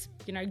lyrics,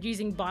 you know,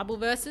 using Bible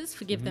verses.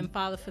 Forgive them,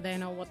 Father, for they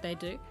know what they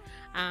do.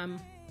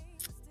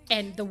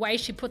 And the way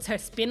she puts her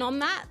spin on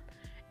that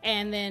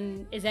and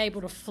then is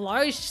able to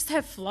flow, it's just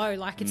her flow,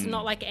 like it's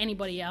not like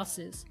anybody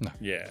else's. No.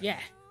 Yeah,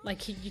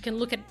 like you can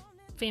look at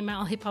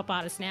female hip-hop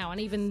artists now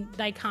and even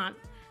they can't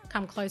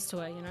come close to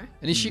her, you know.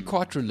 And is she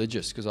quite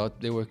religious? Because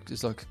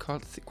there's like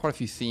quite a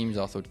few themes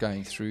I thought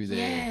going through there.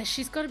 Yeah,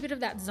 she's got a bit of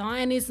that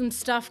Zionism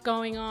stuff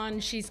going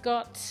on. She's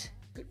got,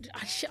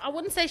 I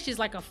wouldn't say she's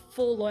like a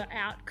full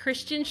out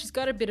Christian. She's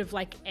got a bit of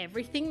like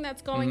everything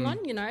that's going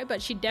on, you know,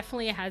 but she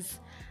definitely has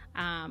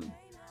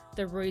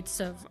the roots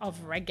of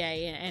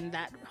reggae and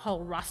that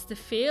whole Rasta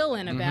feel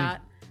and about,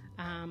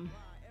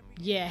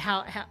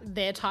 how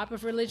their type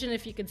of religion,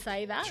 if you could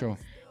say that. Sure.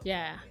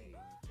 Yeah.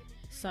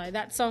 So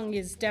that song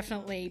is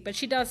definitely, but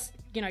she does,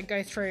 you know,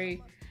 go through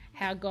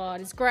how God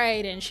is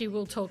great, and she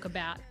will talk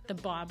about the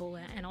Bible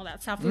and all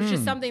that stuff, which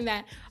is something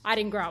that I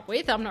didn't grow up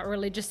with. I'm not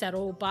religious at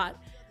all, but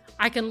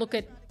I can look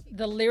at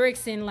the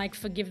lyrics in like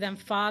Forgive Them,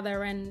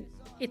 Father, and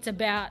it's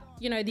about,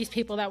 you know, these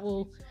people that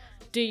will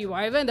do you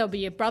over. They'll be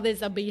your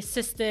brothers, they'll be your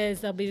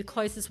sisters, they'll be the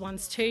closest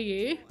ones to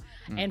you,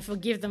 and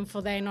forgive them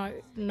for they know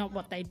not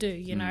what they do,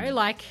 you know?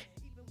 Like,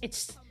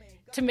 it's,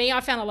 to me,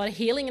 I found a lot of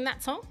healing in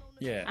that song.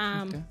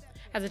 Yeah.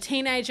 As a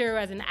teenager,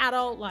 as an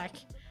adult, like,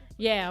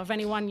 of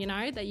anyone, you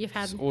know, that you've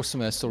had. It's awesome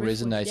that it still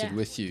resonated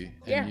with you,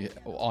 and Yeah.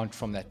 you aren't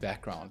from that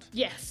background,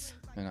 Yes.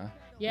 you know?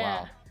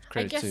 Yeah. Wow. I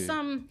Credit guess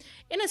to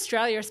in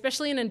Australia,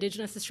 especially in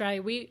Indigenous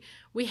Australia,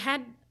 we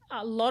had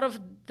a lot of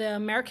the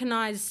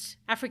Americanized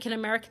African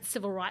American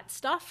civil rights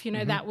stuff, you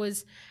know, that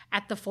was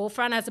at the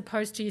forefront as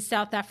opposed to your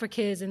South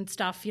Africans and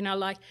stuff, you know,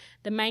 like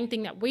the main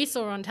thing that we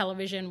saw on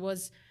television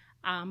was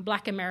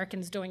Black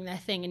Americans doing their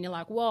thing, and you're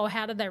like, whoa,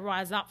 how did they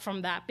rise up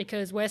from that?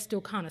 Because we're still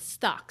kind of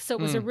stuck. So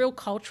it was a real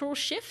cultural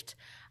shift.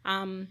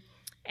 And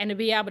to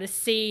be able to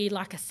see,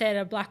 like I said,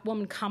 a Black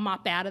woman come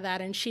up out of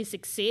that and she's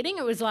succeeding,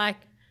 it was like,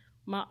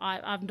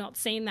 I've not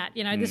seen that.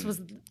 You know, this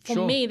was,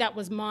 for me, that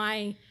was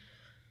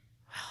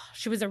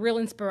she was a real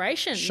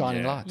inspiration.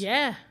 shining light.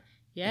 Yeah.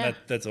 Yeah.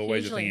 That's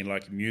always hugely. the thing in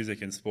like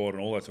music and sport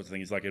and all that sort of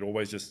thing. It's like it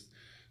always just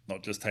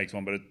not just takes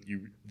one, but it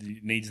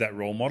needs that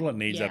role model. It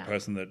needs that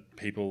person that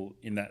people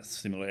in that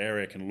similar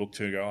area can look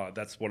to and go, oh,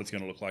 that's what it's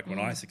going to look like when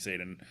I succeed.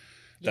 And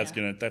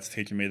that's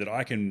teaching me that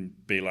I can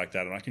be like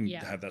that and I can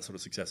have that sort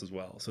of success as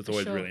well. So it's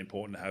always really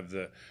important to have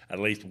at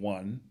least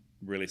one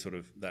really sort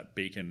of that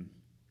beacon.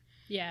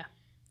 Yeah.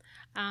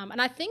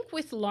 And I think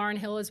with Lauryn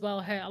Hill as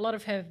well, a lot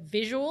of her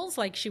visuals,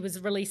 like she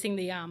was releasing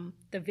the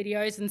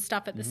videos and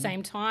stuff at the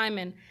same time,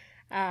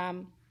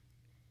 and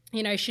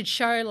you know, she'd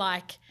show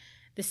like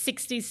the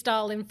 60s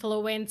style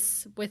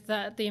influence with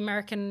the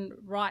American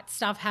rights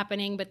stuff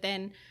happening, but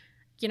then,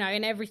 you know,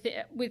 in everything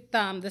with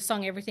the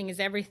song Everything Is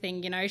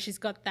Everything, you know, she's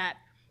got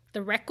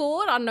the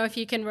record. I don't know if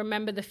you can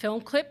remember the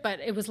film clip, but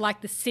it was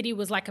like the city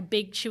was like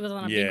she was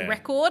on a big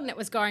record and it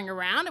was going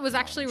around. It was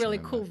actually really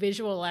cool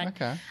visual.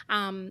 Like,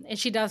 and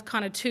she does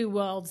kind of two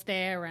worlds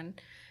there and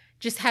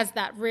just has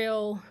that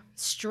real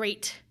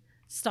street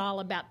style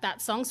about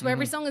that song. So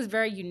every song is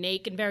very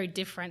unique and very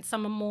different.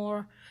 Some are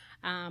more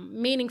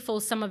meaningful,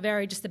 some are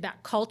very just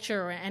about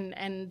culture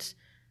and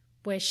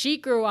where she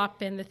grew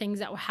up and the things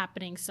that were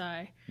happening. So,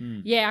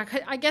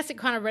 I guess it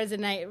kind of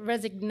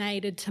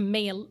resonated to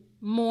me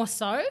more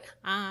so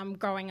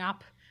growing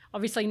up,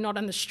 obviously not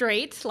in the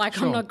street,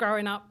 like I'm not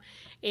growing up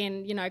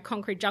in, you know,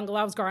 concrete jungle.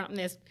 I was growing up and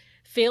there's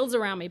fields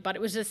around me, but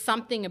it was just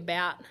something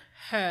about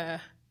her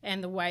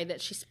and the way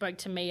that she spoke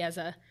to me as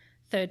a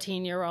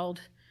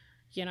 13-year-old.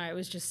 You know, it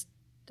was just,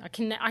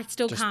 I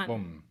still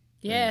can't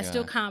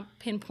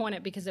pinpoint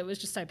it because it was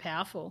just so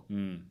powerful.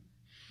 And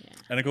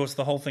of course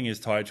the whole thing is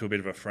tied to a bit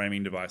of a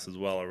framing device as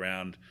well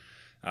around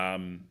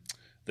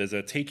there's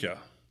a teacher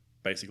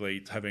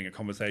basically having a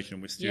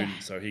conversation with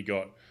students. So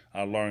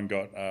Lauren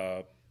got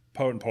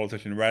poet and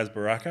politician Raz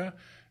Baraka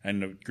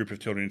and a group of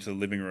children into the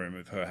living room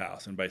of her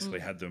house and basically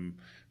had them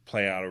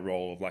play out a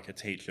role of like a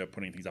teacher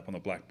putting things up on the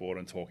blackboard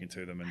and talking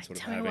to them and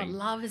Tell me what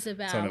love is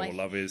about. Tell me what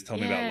love is. Tell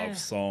me about love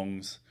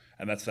songs.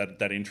 And that's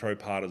that intro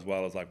part as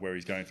well as like where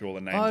he's going through all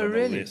the names on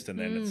the list and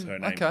then it's her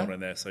name put in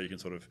there so you can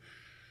sort of,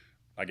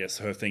 I guess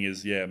her thing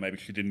is, maybe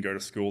she didn't go to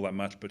school that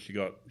much, but she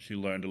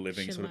learned a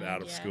living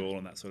out of school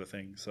and that sort of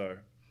thing. So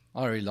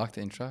I really liked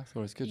the intro. I thought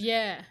it was good.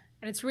 Yeah.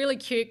 And it's really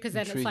cute because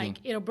then it's like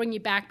it'll bring you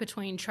back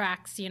between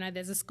tracks. You know,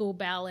 there's a school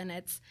bell and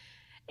it's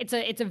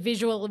a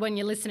visual when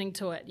you're listening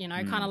to it, you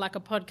know, kind of like a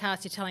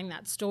podcast, you're telling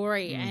that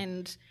story.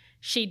 And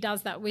she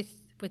does that with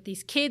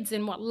these kids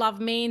and what love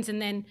means, and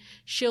then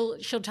she'll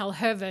tell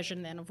her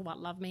version then of what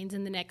love means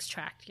in the next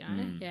track, you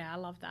know. Yeah, I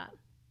love that.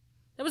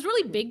 It was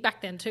really big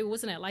back then too,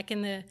 wasn't it? Like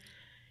in the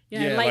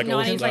late like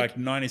 90s. Like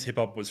 90s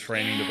hip-hop was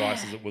framing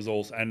devices. It was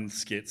also, and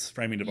skits,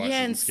 framing devices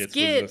and skits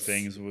was the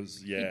things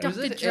was, Was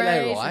it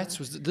LA Riots?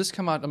 Was this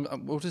come out,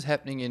 what was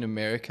happening in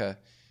America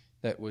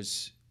that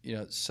was, you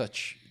know,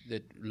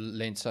 that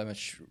lent so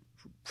much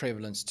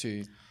prevalence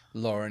to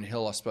Lauryn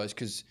Hill, I suppose,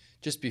 because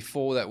just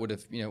before that would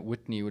have, you know,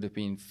 Whitney would have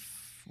been,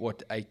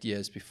 8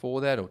 years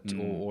before that or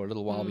a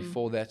little while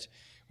before that.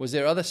 Was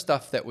there other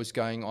stuff that was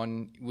going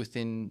on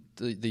within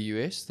the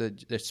US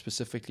that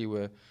specifically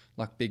were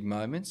like big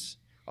moments?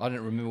 I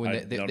don't remember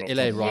when the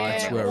LA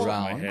riots were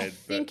around. I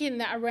think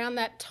around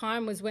that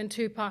time was when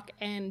Tupac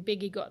and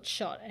Biggie got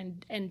shot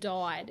and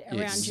died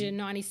around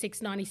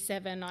 96,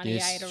 97,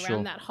 98,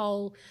 around that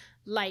whole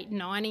late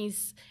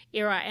 90s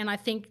era. And I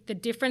think the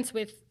difference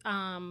with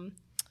Lauren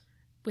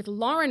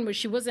was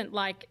she wasn't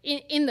like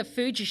in the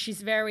Fuji,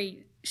 she's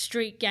very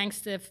street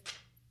gangster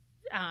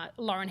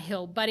Lauryn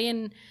Hill, but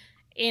in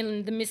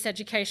the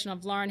miseducation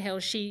of Lauryn Hill,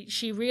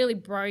 she really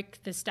broke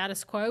the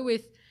status quo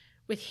with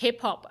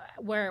hip hop,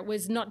 where it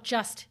was not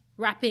just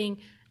rapping,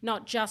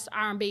 not just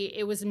R&B,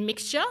 it was a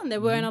mixture, and there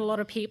weren't a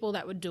lot of people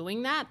that were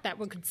doing that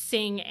could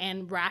sing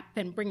and rap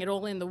and bring it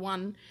all in the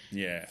one.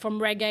 Yeah. From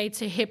reggae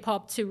to hip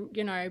hop to,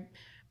 you know,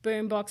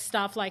 boombox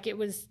stuff, like it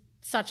was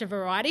such a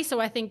variety.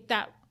 So I think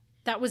that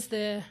was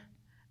a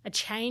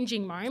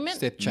changing moment.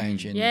 Step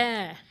change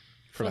in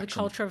for the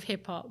culture of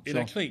hip hop. It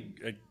actually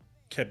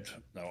kept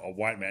a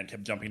white man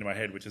kept jumping into my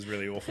head, which is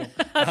really awful.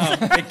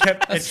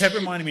 It kept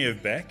reminding me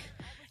of Beck.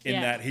 In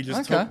that he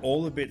just took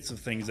all the bits of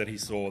things that he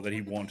saw that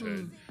he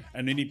wanted,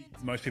 and then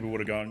most people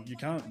would have gone, you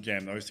can't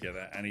jam those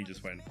together, and he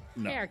just went,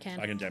 no, I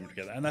can jam them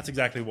together. And that's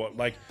exactly what,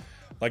 like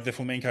the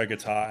flamenco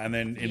guitar, and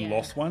then in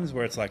Lost Ones,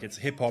 where it's like it's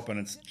hip-hop and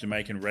it's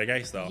Jamaican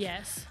reggae stuff.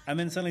 Yes. And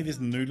then suddenly this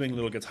noodling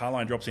little guitar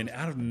line drops in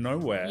out of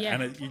nowhere,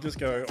 and you just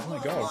go, oh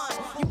my God.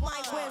 You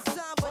might win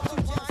some, but you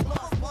just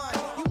lost one.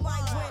 You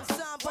might win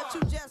some, but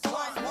you just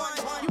lost one.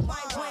 You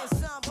might win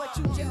some, but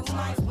you just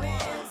might win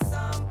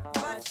some,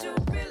 but you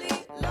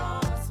really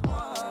lost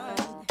one.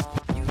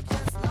 You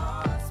just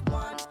lost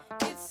one.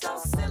 It's so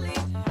silly.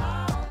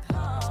 How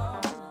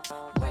come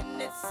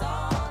when it's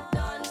all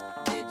done,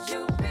 did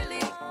you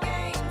really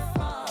gain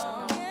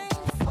from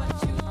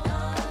what you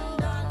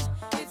done?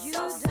 It's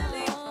so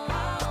silly.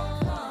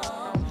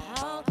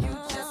 How come you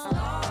just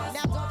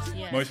lost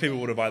one? Most people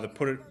would have either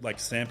put it, like,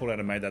 sampled it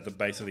and made that the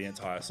base of the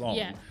entire song.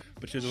 Yeah.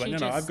 But she was like,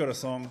 no, I've got a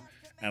song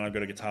and I've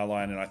got a guitar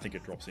line and I think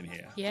it drops in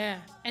here. Yeah,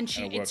 and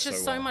it's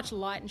just so well. much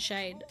light and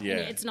shade. Yeah.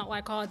 And it's not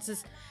like, oh, it's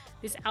just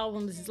this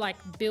album is like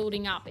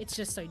building up. It's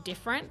just so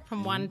different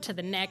from one to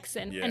the next.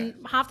 And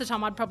half the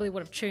time I probably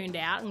would have tuned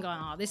out and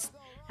gone, oh, this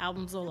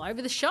album's all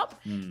over the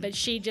shop. But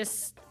she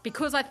just,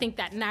 because I think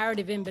that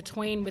narrative in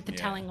between with the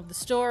telling of the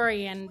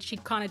story, and she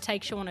kind of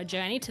takes you on a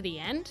journey to the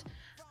end,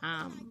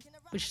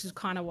 which is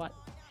kind of why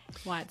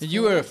it's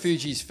You were a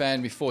Fugees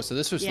fan before, so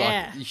this was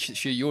like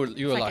you were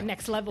like like a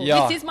next level.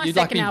 Yeah, This is my you'd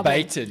second like album.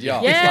 been baited,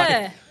 yeah.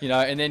 Yeah. It's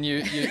like, and then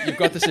you've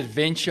got this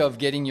adventure of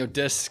getting your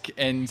disc,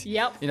 and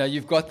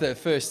you've got the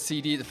first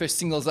CD, the first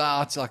singles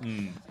out. It's like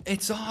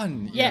it's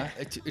on. You know?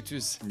 It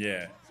was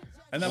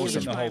And that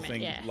wasn't the whole moment,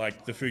 thing. yeah.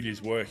 Like the Fugees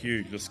were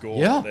huge. The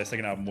score, their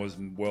second album was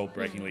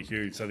world-breakingly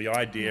huge. So the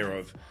idea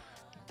of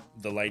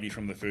the lady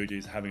from the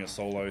Fugees having a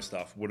solo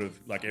stuff would have,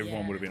 like,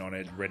 everyone would have been on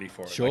edge, ready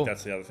for it. Sure. Like,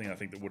 that's the other thing I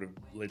think that would have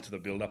led to the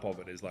build-up of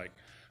it, is like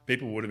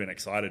people would have been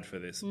excited for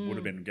this, would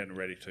have been getting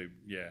ready to,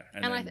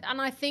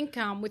 And I think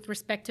with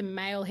respect to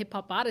male hip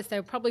hop artists, they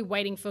were probably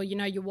waiting for,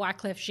 your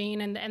Wyclef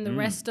Jean and the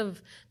rest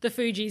of the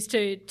Fugees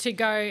to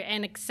go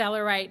and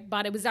accelerate.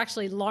 But it was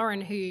actually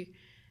Lauryn who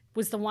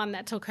was the one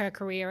that took her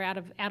career out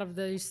of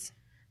those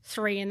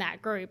three in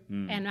that group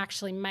and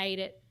actually made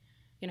it.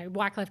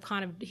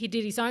 Wyclef he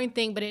did his own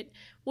thing, but it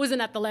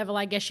wasn't at the level,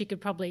 I guess you could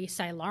probably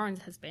say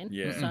Lauryn's has been.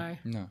 Yeah. So,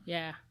 No.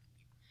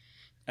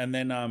 And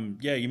then,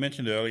 you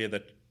mentioned earlier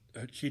that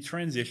she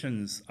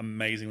transitions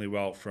amazingly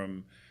well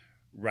from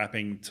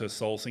rapping to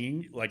soul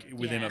singing, like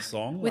within a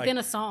song. Within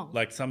a song.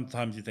 Like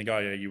sometimes you think,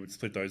 you would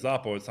split those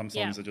up, or some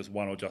songs are just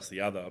one or just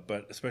the other.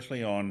 But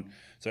especially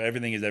so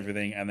Everything is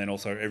Everything, and then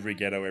also Every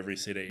Ghetto, Every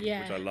City,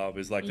 which I love,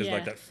 is like there's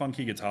like that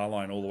funky guitar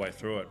line all the way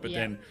through it. But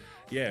then,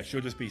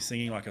 she'll just be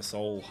singing like a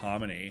soul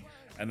harmony,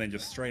 and then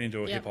just straight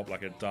into a hip hop,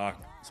 like a dark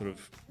sort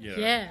of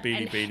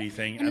beady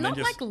thing, and not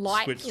then just like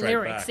light switch straight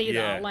lyrics back. either.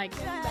 Yeah. Like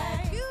You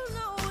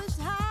know it's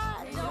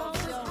hot.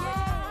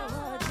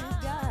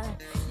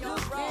 Don't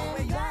forget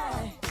what you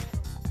got.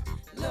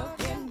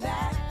 Looking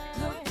back.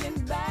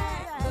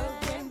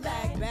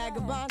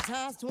 Vagabond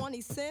times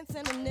 20 cents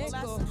and a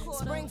nickel.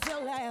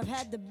 Springfield Lab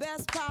had the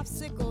best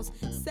popsicles.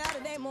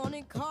 Saturday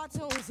morning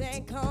cartoons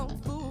and kung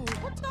fu.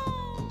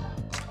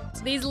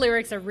 these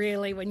lyrics are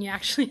really, when you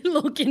actually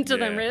look into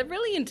them,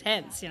 really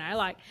intense,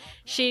 like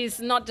she's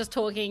not just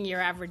talking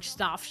your average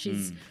stuff.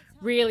 She's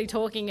really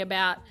talking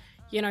about,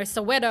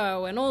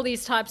 Soweto and all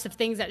these types of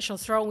things that she'll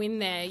throw in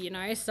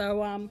there,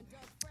 so,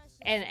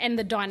 and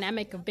the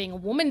dynamic of being a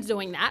woman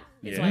doing that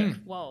is like,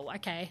 whoa,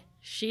 okay,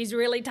 she's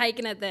really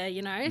taking it there,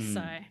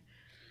 so.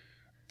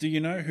 Do you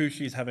know who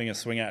she's having a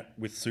swing at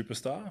with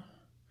Superstar?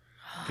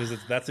 Because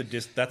that's a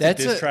diss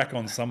track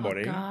on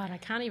somebody. Oh God, I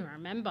can't even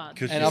remember.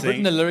 And I've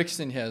written the lyrics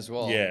in here as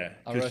well. Yeah,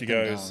 because she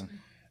goes,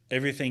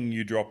 everything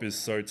you drop is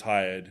so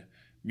tired,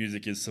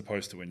 music is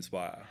supposed to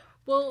inspire.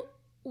 Well,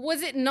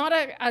 was it not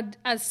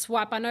a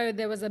swipe? I know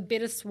there was a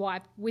bit of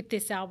swipe with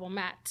this album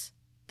at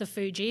the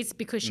Fugees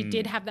because she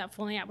did have that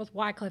falling out with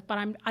Wyclef, but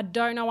I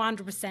don't know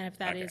 100% if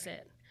that is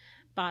it.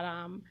 But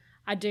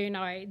I do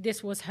know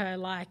this was her,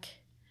 like,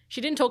 she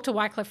didn't talk to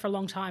Wyclef for a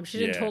long time. She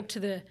didn't talk to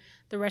the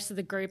rest of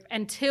the group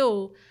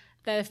until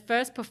the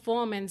first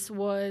performance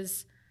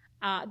was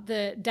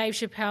the Dave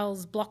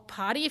Chappelle's Block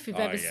Party, if you've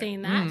ever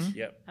seen that.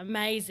 Yep.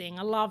 Amazing.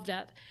 I loved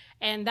it.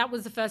 And that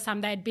was the first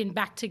time they'd been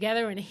back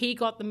together, and he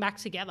got them back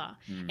together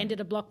and did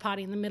a block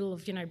party in the middle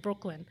of,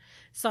 Brooklyn.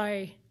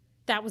 So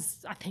that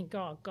was, I think,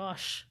 oh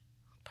gosh,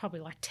 probably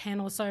like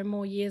 10 or so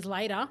more years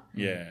later.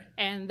 Yeah.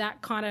 And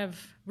that kind of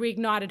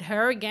reignited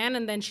her again,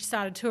 and then she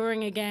started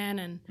touring again,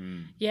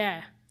 and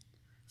yeah.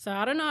 So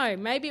I don't know,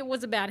 maybe it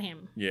was about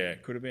him. Yeah,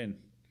 could have been.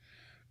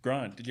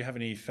 Grant, did you have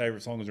any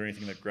favourite songs or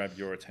anything that grabbed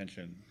your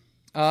attention?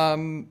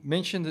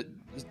 Mentioned it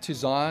to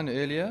Zion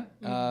earlier.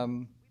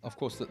 Of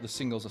course, the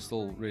singles I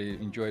still really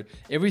enjoyed.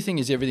 Everything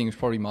is Everything was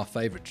probably my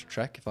favourite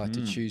track. If I had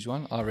to choose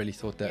one, I really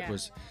thought that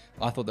was.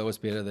 I thought that was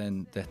better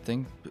than That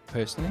Thing,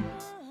 personally.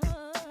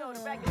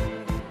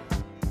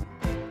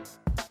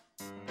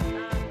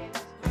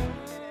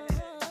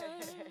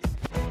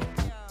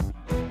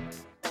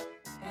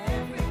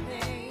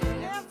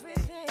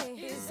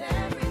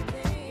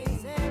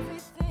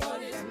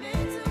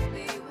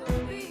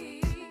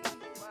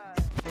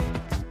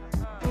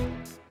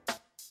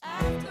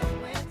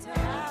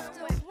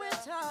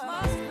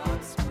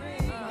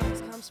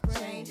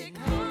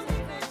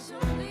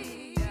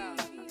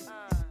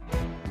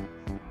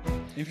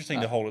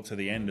 Interesting to hold it to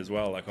the end as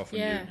well. Like often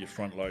you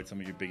front load some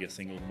of your biggest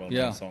singles and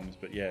well-known songs,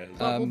 but yeah.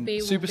 Will be.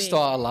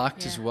 Superstar I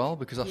liked as well,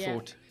 because I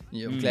thought,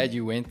 I'm glad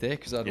you went there,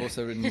 because I'd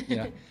also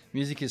written,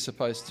 music is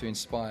supposed to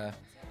inspire.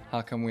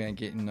 How come we ain't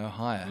getting no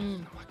higher?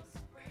 I'm like,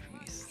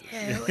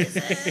 Who is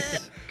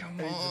it?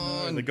 come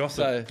on. The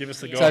gossip. Give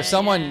us the So gossip. if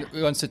someone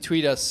wants to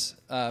tweet us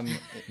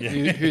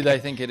who they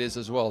think it is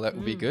as well, that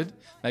would be good.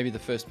 Maybe the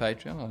first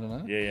Patreon, I don't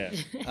know. Yeah.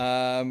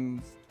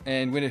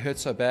 And When It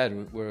Hurts So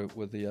Bad were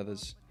the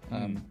others.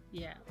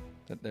 Yeah.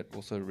 That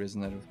also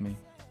resonated with me.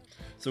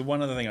 So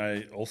one other thing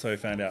I also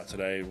found out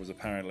today was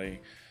apparently,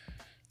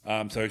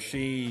 so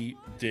she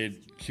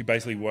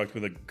basically worked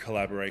with a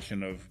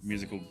collaboration of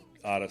musical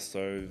artists.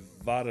 So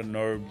Vada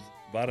Nobles,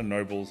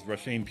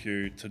 Rasheen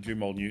Pugh,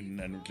 Tajumol Newton,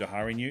 and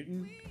Jahari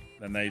Newton.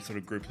 And they sort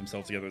of grouped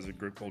themselves together as a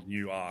group called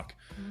New Arc.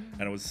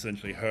 And it was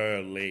essentially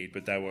her lead,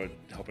 but they were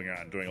helping her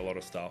out and doing a lot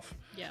of stuff.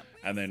 Yeah.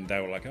 And then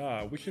they were like,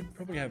 we should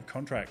probably have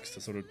contracts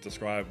to sort of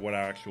describe what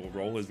our actual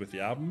role is with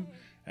the album.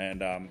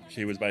 And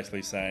she was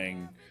basically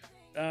saying,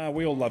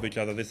 we all love each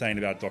other. This ain't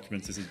about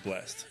documents. This is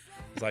blessed.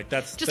 It's like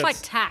that's like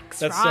tax,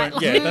 that's right? So,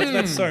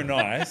 that's so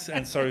nice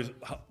and so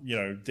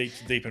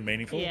deep and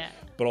meaningful. Yeah.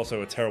 But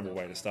also a terrible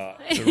way to start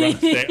to run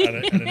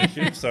an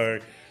initiative. So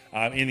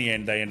in the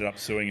end, they ended up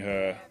suing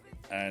her,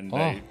 and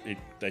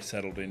they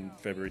settled in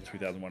February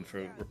 2001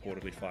 for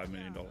reportedly $5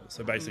 million.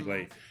 So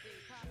basically.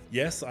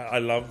 Yes, I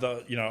love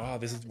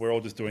we're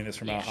all just doing this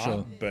from our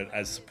heart, but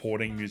as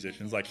supporting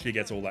musicians, like she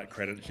gets all that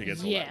credit, she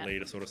gets all that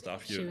leader sort of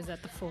stuff. She was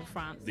at the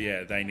forefront.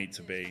 Yeah, they needed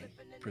to be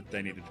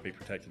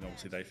protected, and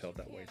obviously they felt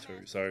that way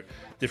too. So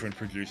different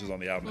producers on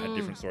the album had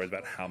different stories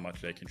about how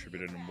much they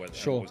contributed and what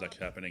was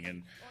actually happening,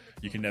 and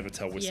you can never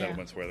tell with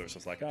settlements whether it's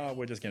just like,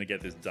 we're just going to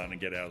get this done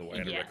and get out of the way,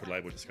 and a record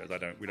label just goes,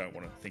 we don't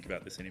want to think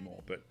about this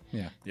anymore. But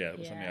it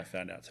was something I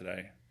found out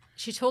today.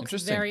 She talks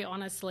very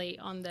honestly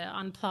on the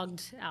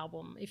Unplugged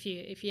album. If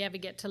you ever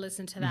get to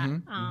listen to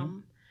that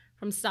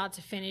from start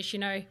to finish,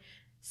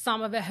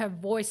 some of it, her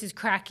voice is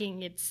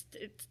cracking. It's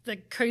the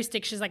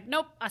acoustic. She's like,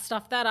 nope, I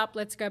stuffed that up.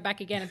 Let's go back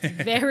again.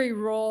 It's very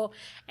raw,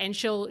 and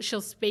she'll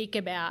speak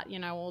about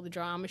all the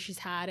drama she's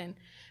had and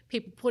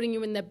people putting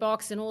you in their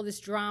box and all this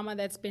drama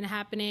that's been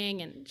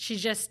happening, and she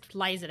just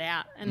lays it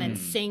out and then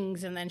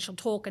sings, and then she'll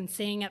talk and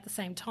sing at the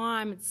same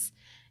time.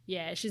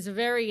 She's a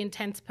very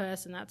intense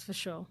person, that's for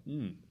sure.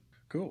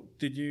 Cool.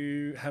 Did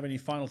you have any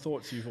final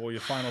thoughts or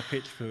your final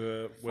pitch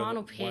for why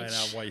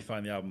you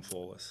find the album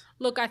flawless?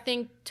 Look, I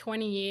think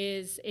 20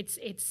 years, it's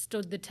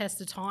stood the test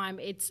of time.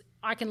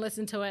 I can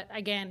listen to it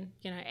again,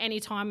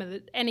 any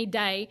time any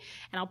day,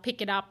 and I'll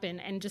pick it up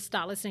and just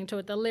start listening to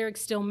it. The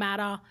lyrics still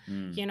matter,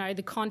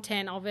 the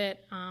content of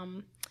it,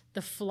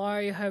 the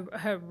flow,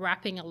 her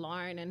rapping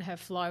alone, and her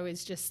flow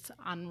is just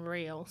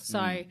unreal.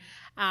 So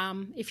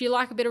if you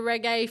like a bit of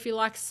reggae, if you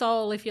like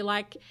soul, if you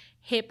like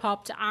hip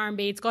hop to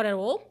R&B, it's got it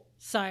all.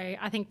 So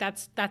I think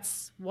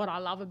that's what I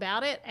love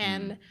about it,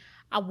 and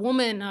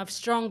a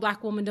strong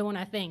black woman doing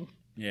her thing.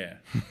 Yeah.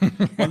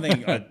 One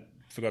thing I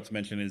forgot to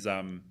mention is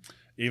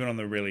even on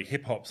the really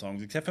hip hop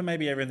songs, except for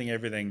maybe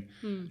Everything,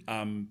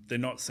 they're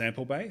not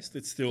sample based.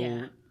 It's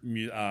still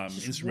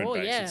instrument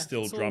based. It's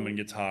still drum and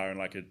guitar,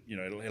 and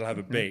it'll have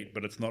a beat,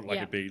 but it's not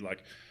like a beat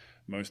like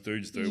most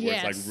dudes do, where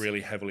it's like really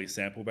heavily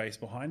sample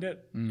based behind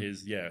it.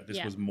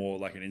 This was more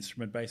like an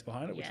instrument based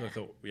behind it, which I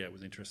thought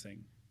was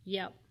interesting.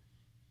 Yep.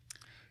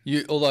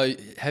 Although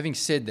having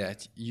said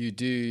that, you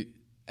do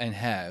and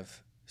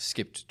have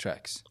skipped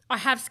tracks. I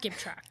have skipped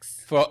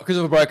tracks because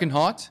of a broken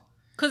heart.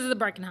 Because of the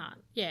broken heart,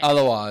 yeah.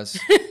 Otherwise,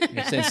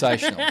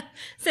 sensational.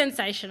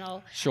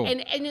 Sensational. Sure.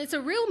 And it's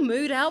a real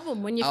mood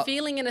album. When you're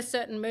feeling in a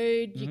certain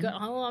mood, you go,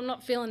 I'm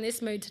not feeling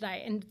this mood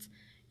today, and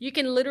you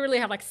can literally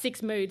have like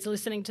 6 moods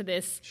listening to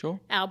this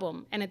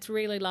album, and it's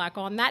really like,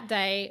 on that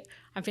day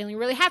I'm feeling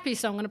really happy,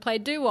 so I'm going to play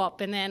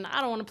doo-wop, and then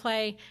I don't want to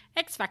play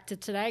X Factor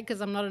today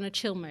because I'm not in a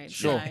chill mood.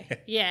 Sure. So,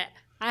 yeah,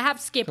 I have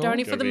skipped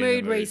only for the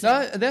mood reason.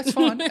 No, that's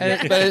fine. But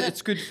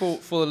it's good for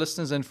the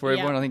listeners and for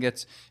everyone. I think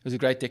it was a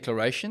great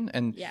declaration,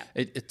 and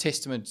a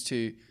testament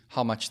to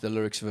how much the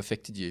lyrics have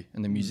affected you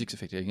and the music's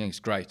affected you. I think it's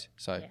great.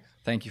 So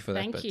thank you for that.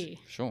 Thank you.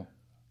 Sure.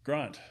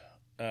 Grant,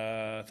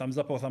 thumbs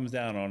up or thumbs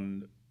down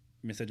on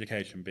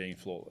Miseducation being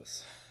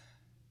flawless?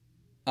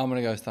 I'm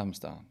going to go thumbs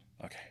down.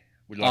 Okay.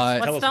 Would you like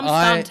to tell What's us? thumbs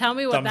down? Tell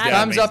me what thumbs that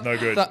down is. Thumbs up.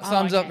 means no good.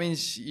 Thumbs up okay.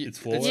 means It's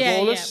flawless? Yeah,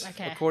 flawless, yeah,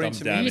 okay. according Thumbs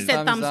to down me. is- You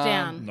said thumbs down.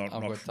 down. Not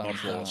I've got flawless,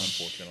 thumbs down.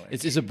 unfortunately.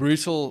 It's a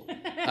brutal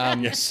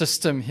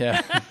system here.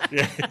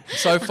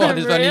 So far,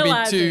 there's only been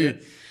Realise two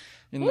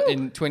it.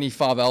 in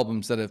 25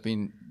 albums that have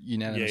been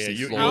unanimously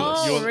You're, flawless.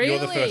 Oh, you're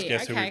the really? first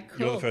guest Okay,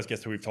 you're the cool. first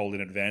guest who we've told in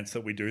advance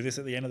that we do this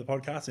at the end of the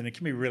podcast, and it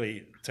can be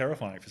really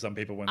terrifying for some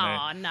people when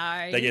Oh,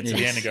 no. they get to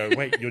the end and go,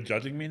 "Wait, you're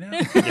judging me now?"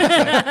 Wait,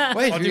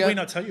 Oh, we did got- we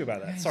not tell you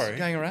about that? it's Sorry.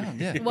 going around,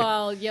 yeah.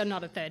 Well, you're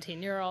not a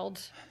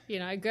 13-year-old,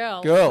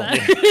 girl. Girl, so-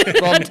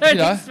 from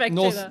expect you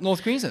North to-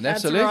 North Queensland, That's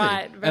absolutely.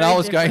 right, And very I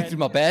was going different. through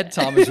my bad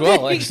time as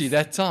well. Actually,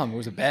 that time it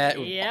was a bad,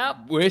 Yep.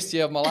 worst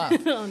year of my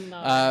life. Oh,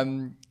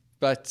 no.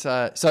 But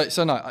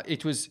so no,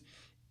 it was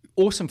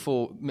awesome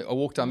for a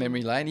walk down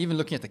memory lane. Even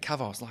looking at the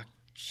cover, I was like,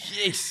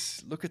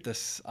 yes, look at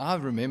this. I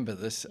remember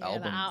this the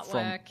album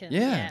artwork from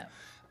and-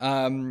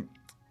 yeah.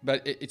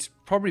 But it's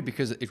probably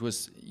because it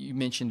was, you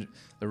mentioned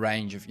the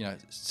range of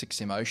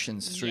 6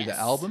 emotions through the Yes.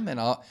 album, and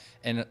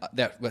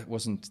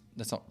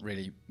that's not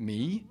really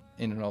me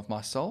in and of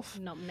myself.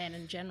 Not men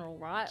in general,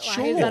 right? Like,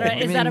 Sure.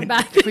 Is that a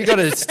bad If we got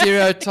a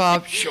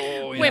stereotype,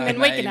 sure. Women,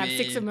 we can have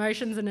maybe. 6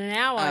 emotions in an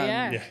hour,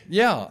 yeah.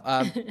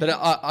 Yeah, but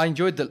I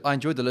enjoyed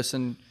the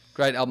listen.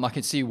 Great album. I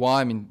can see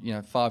why. I mean,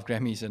 5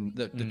 Grammys and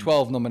the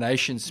 12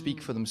 nominations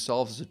speak for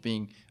themselves as it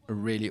being a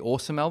really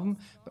awesome album.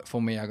 But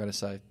for me, I got to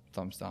say,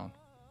 thumbs down.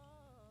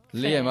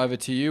 Liam, over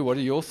to you. What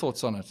are your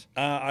thoughts on it?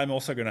 I'm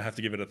also going to have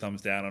to give it a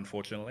thumbs down,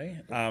 unfortunately.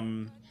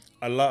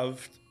 I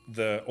loved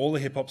all the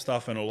hip hop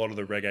stuff and a lot of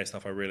the reggae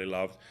stuff. I really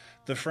loved.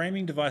 The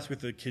framing device with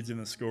the kids in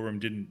the schoolroom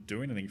didn't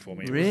do anything for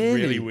me. It was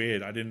Really? really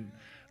weird. I didn't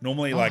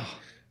normally like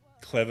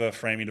clever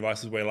framing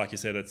devices where, like you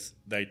said,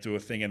 they do a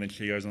thing and then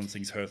she goes on and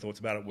sings her thoughts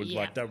about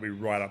it. That would be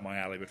right up my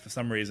alley. But for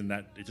some reason,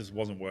 it just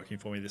wasn't working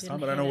for me this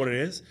time. I don't know what it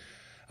is.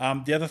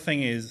 The other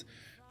thing is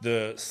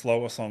the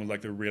slower songs,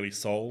 like the really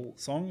soul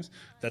songs.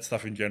 That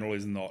stuff in general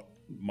is not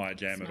my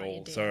jam at not your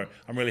all. deal. So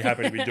I'm really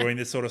happy to be doing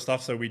this sort of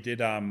stuff. So we did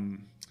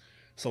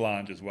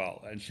Solange as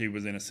well, and she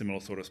was in a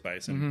similar sort of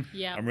space. And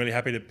Yeah. I'm really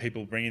happy that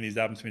people bringing these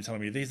albums to me and telling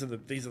me these are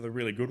the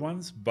really good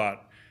ones,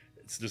 but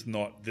it's just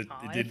not.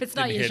 if it's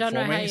not didn't your hit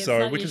genre, for me. hey, it's So,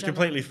 not which your is genre.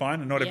 completely fine,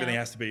 and not Yeah. everything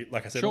has to be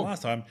like I said Sure.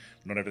 last time.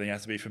 Not everything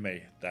has to be for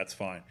me. That's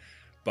fine.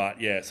 But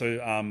yeah,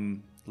 so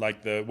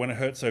like the When It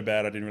Hurts So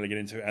Bad, I didn't really get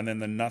into, and then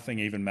the Nothing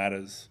Even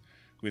Matters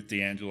with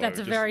D'Angelo. That's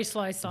a just very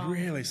slow song.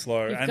 really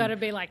slow. You've and got to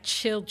be like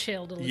chilled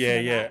to listen yeah,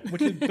 to yeah. that.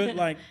 Which is, but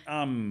like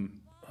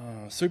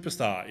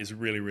Superstar is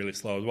really, really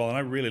slow as well, and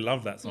I really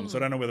love that song. So I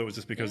don't know whether it was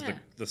just because Yeah.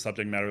 the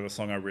subject matter of the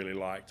song I really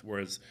liked,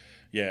 whereas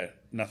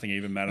Nothing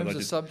Even Matters. It was I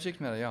a just,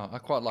 subject matter, yeah. I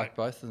quite like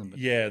both of them. But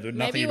yeah, the Maybe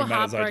Nothing you were Even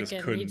Matters. I just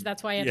heartbroken. couldn't.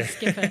 That's why you had yeah. to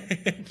skip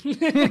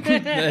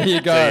it. there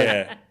you go.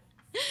 Yeah.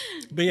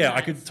 But yeah,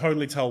 I could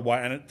totally tell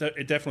why, and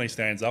it definitely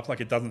stands up. Like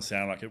it doesn't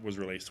sound like it was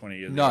released 20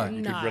 years No. ago.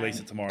 You No. could release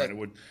it tomorrow, and it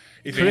would.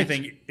 If Correct.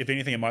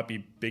 anything, it might be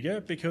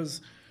bigger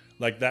because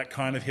like that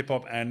kind of hip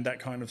hop and that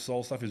kind of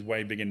soul stuff is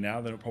way bigger now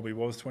than it probably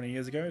was 20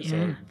 years ago. So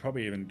it would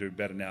probably even do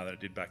better now than it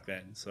did back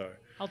then. So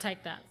I'll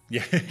take that.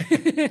 yeah,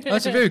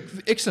 That's a very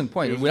excellent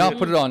point. When I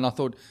put it on, I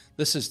thought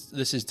this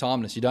is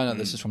timeless. You don't know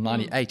this is from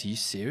 '98. Are you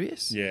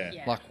serious? yeah.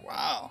 Yeah. Like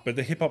wow. But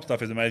the hip hop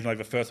stuff is amazing. Like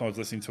the first time I was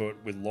listening to it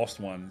with Lost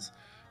Ones,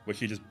 where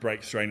she just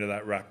breaks straight into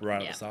that rap right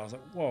at Yeah. the start. I was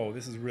like, whoa,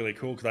 this is really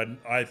cool because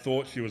I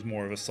thought she was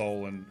more of a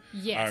soul and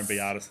Yes. R&B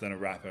artist than a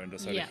rapper, and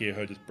so Yeah. to hear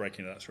her just break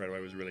into that straight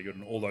away was really good.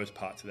 And all those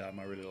parts of the album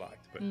I really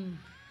liked, but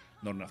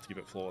not enough to give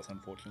it flawless,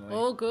 unfortunately.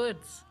 All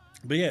goods.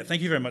 But yeah,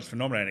 thank you very much for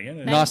nominating it.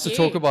 And Nice to you.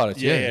 talk about it.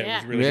 yeah, Yeah, it was Yeah.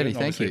 really, Really, good. And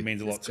thank obviously you. It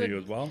means a lot It's to good. you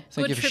as well.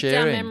 Thank Good you for trip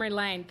sharing. down memory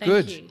lane. Thank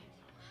Good. you.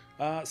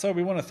 So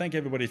we want to thank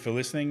everybody for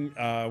listening.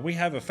 We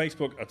have a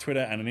Facebook, a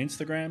Twitter, and an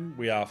Instagram.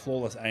 We are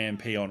Flawless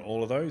AMP on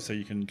all of those, so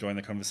you can join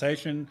the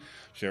conversation,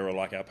 share or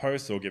like our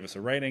posts, or give us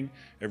a rating.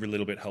 Every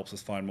little bit helps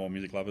us find more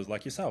music lovers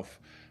like yourself.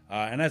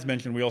 And as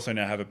mentioned, we also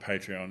now have a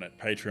Patreon at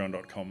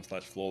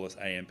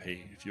patreon.com/flawlessamp.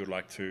 If you would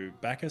like to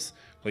back us,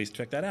 please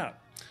check that out.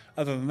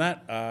 Other than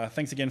that,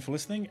 thanks again for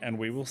listening, and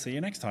we will see you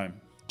next time.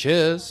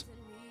 Cheers.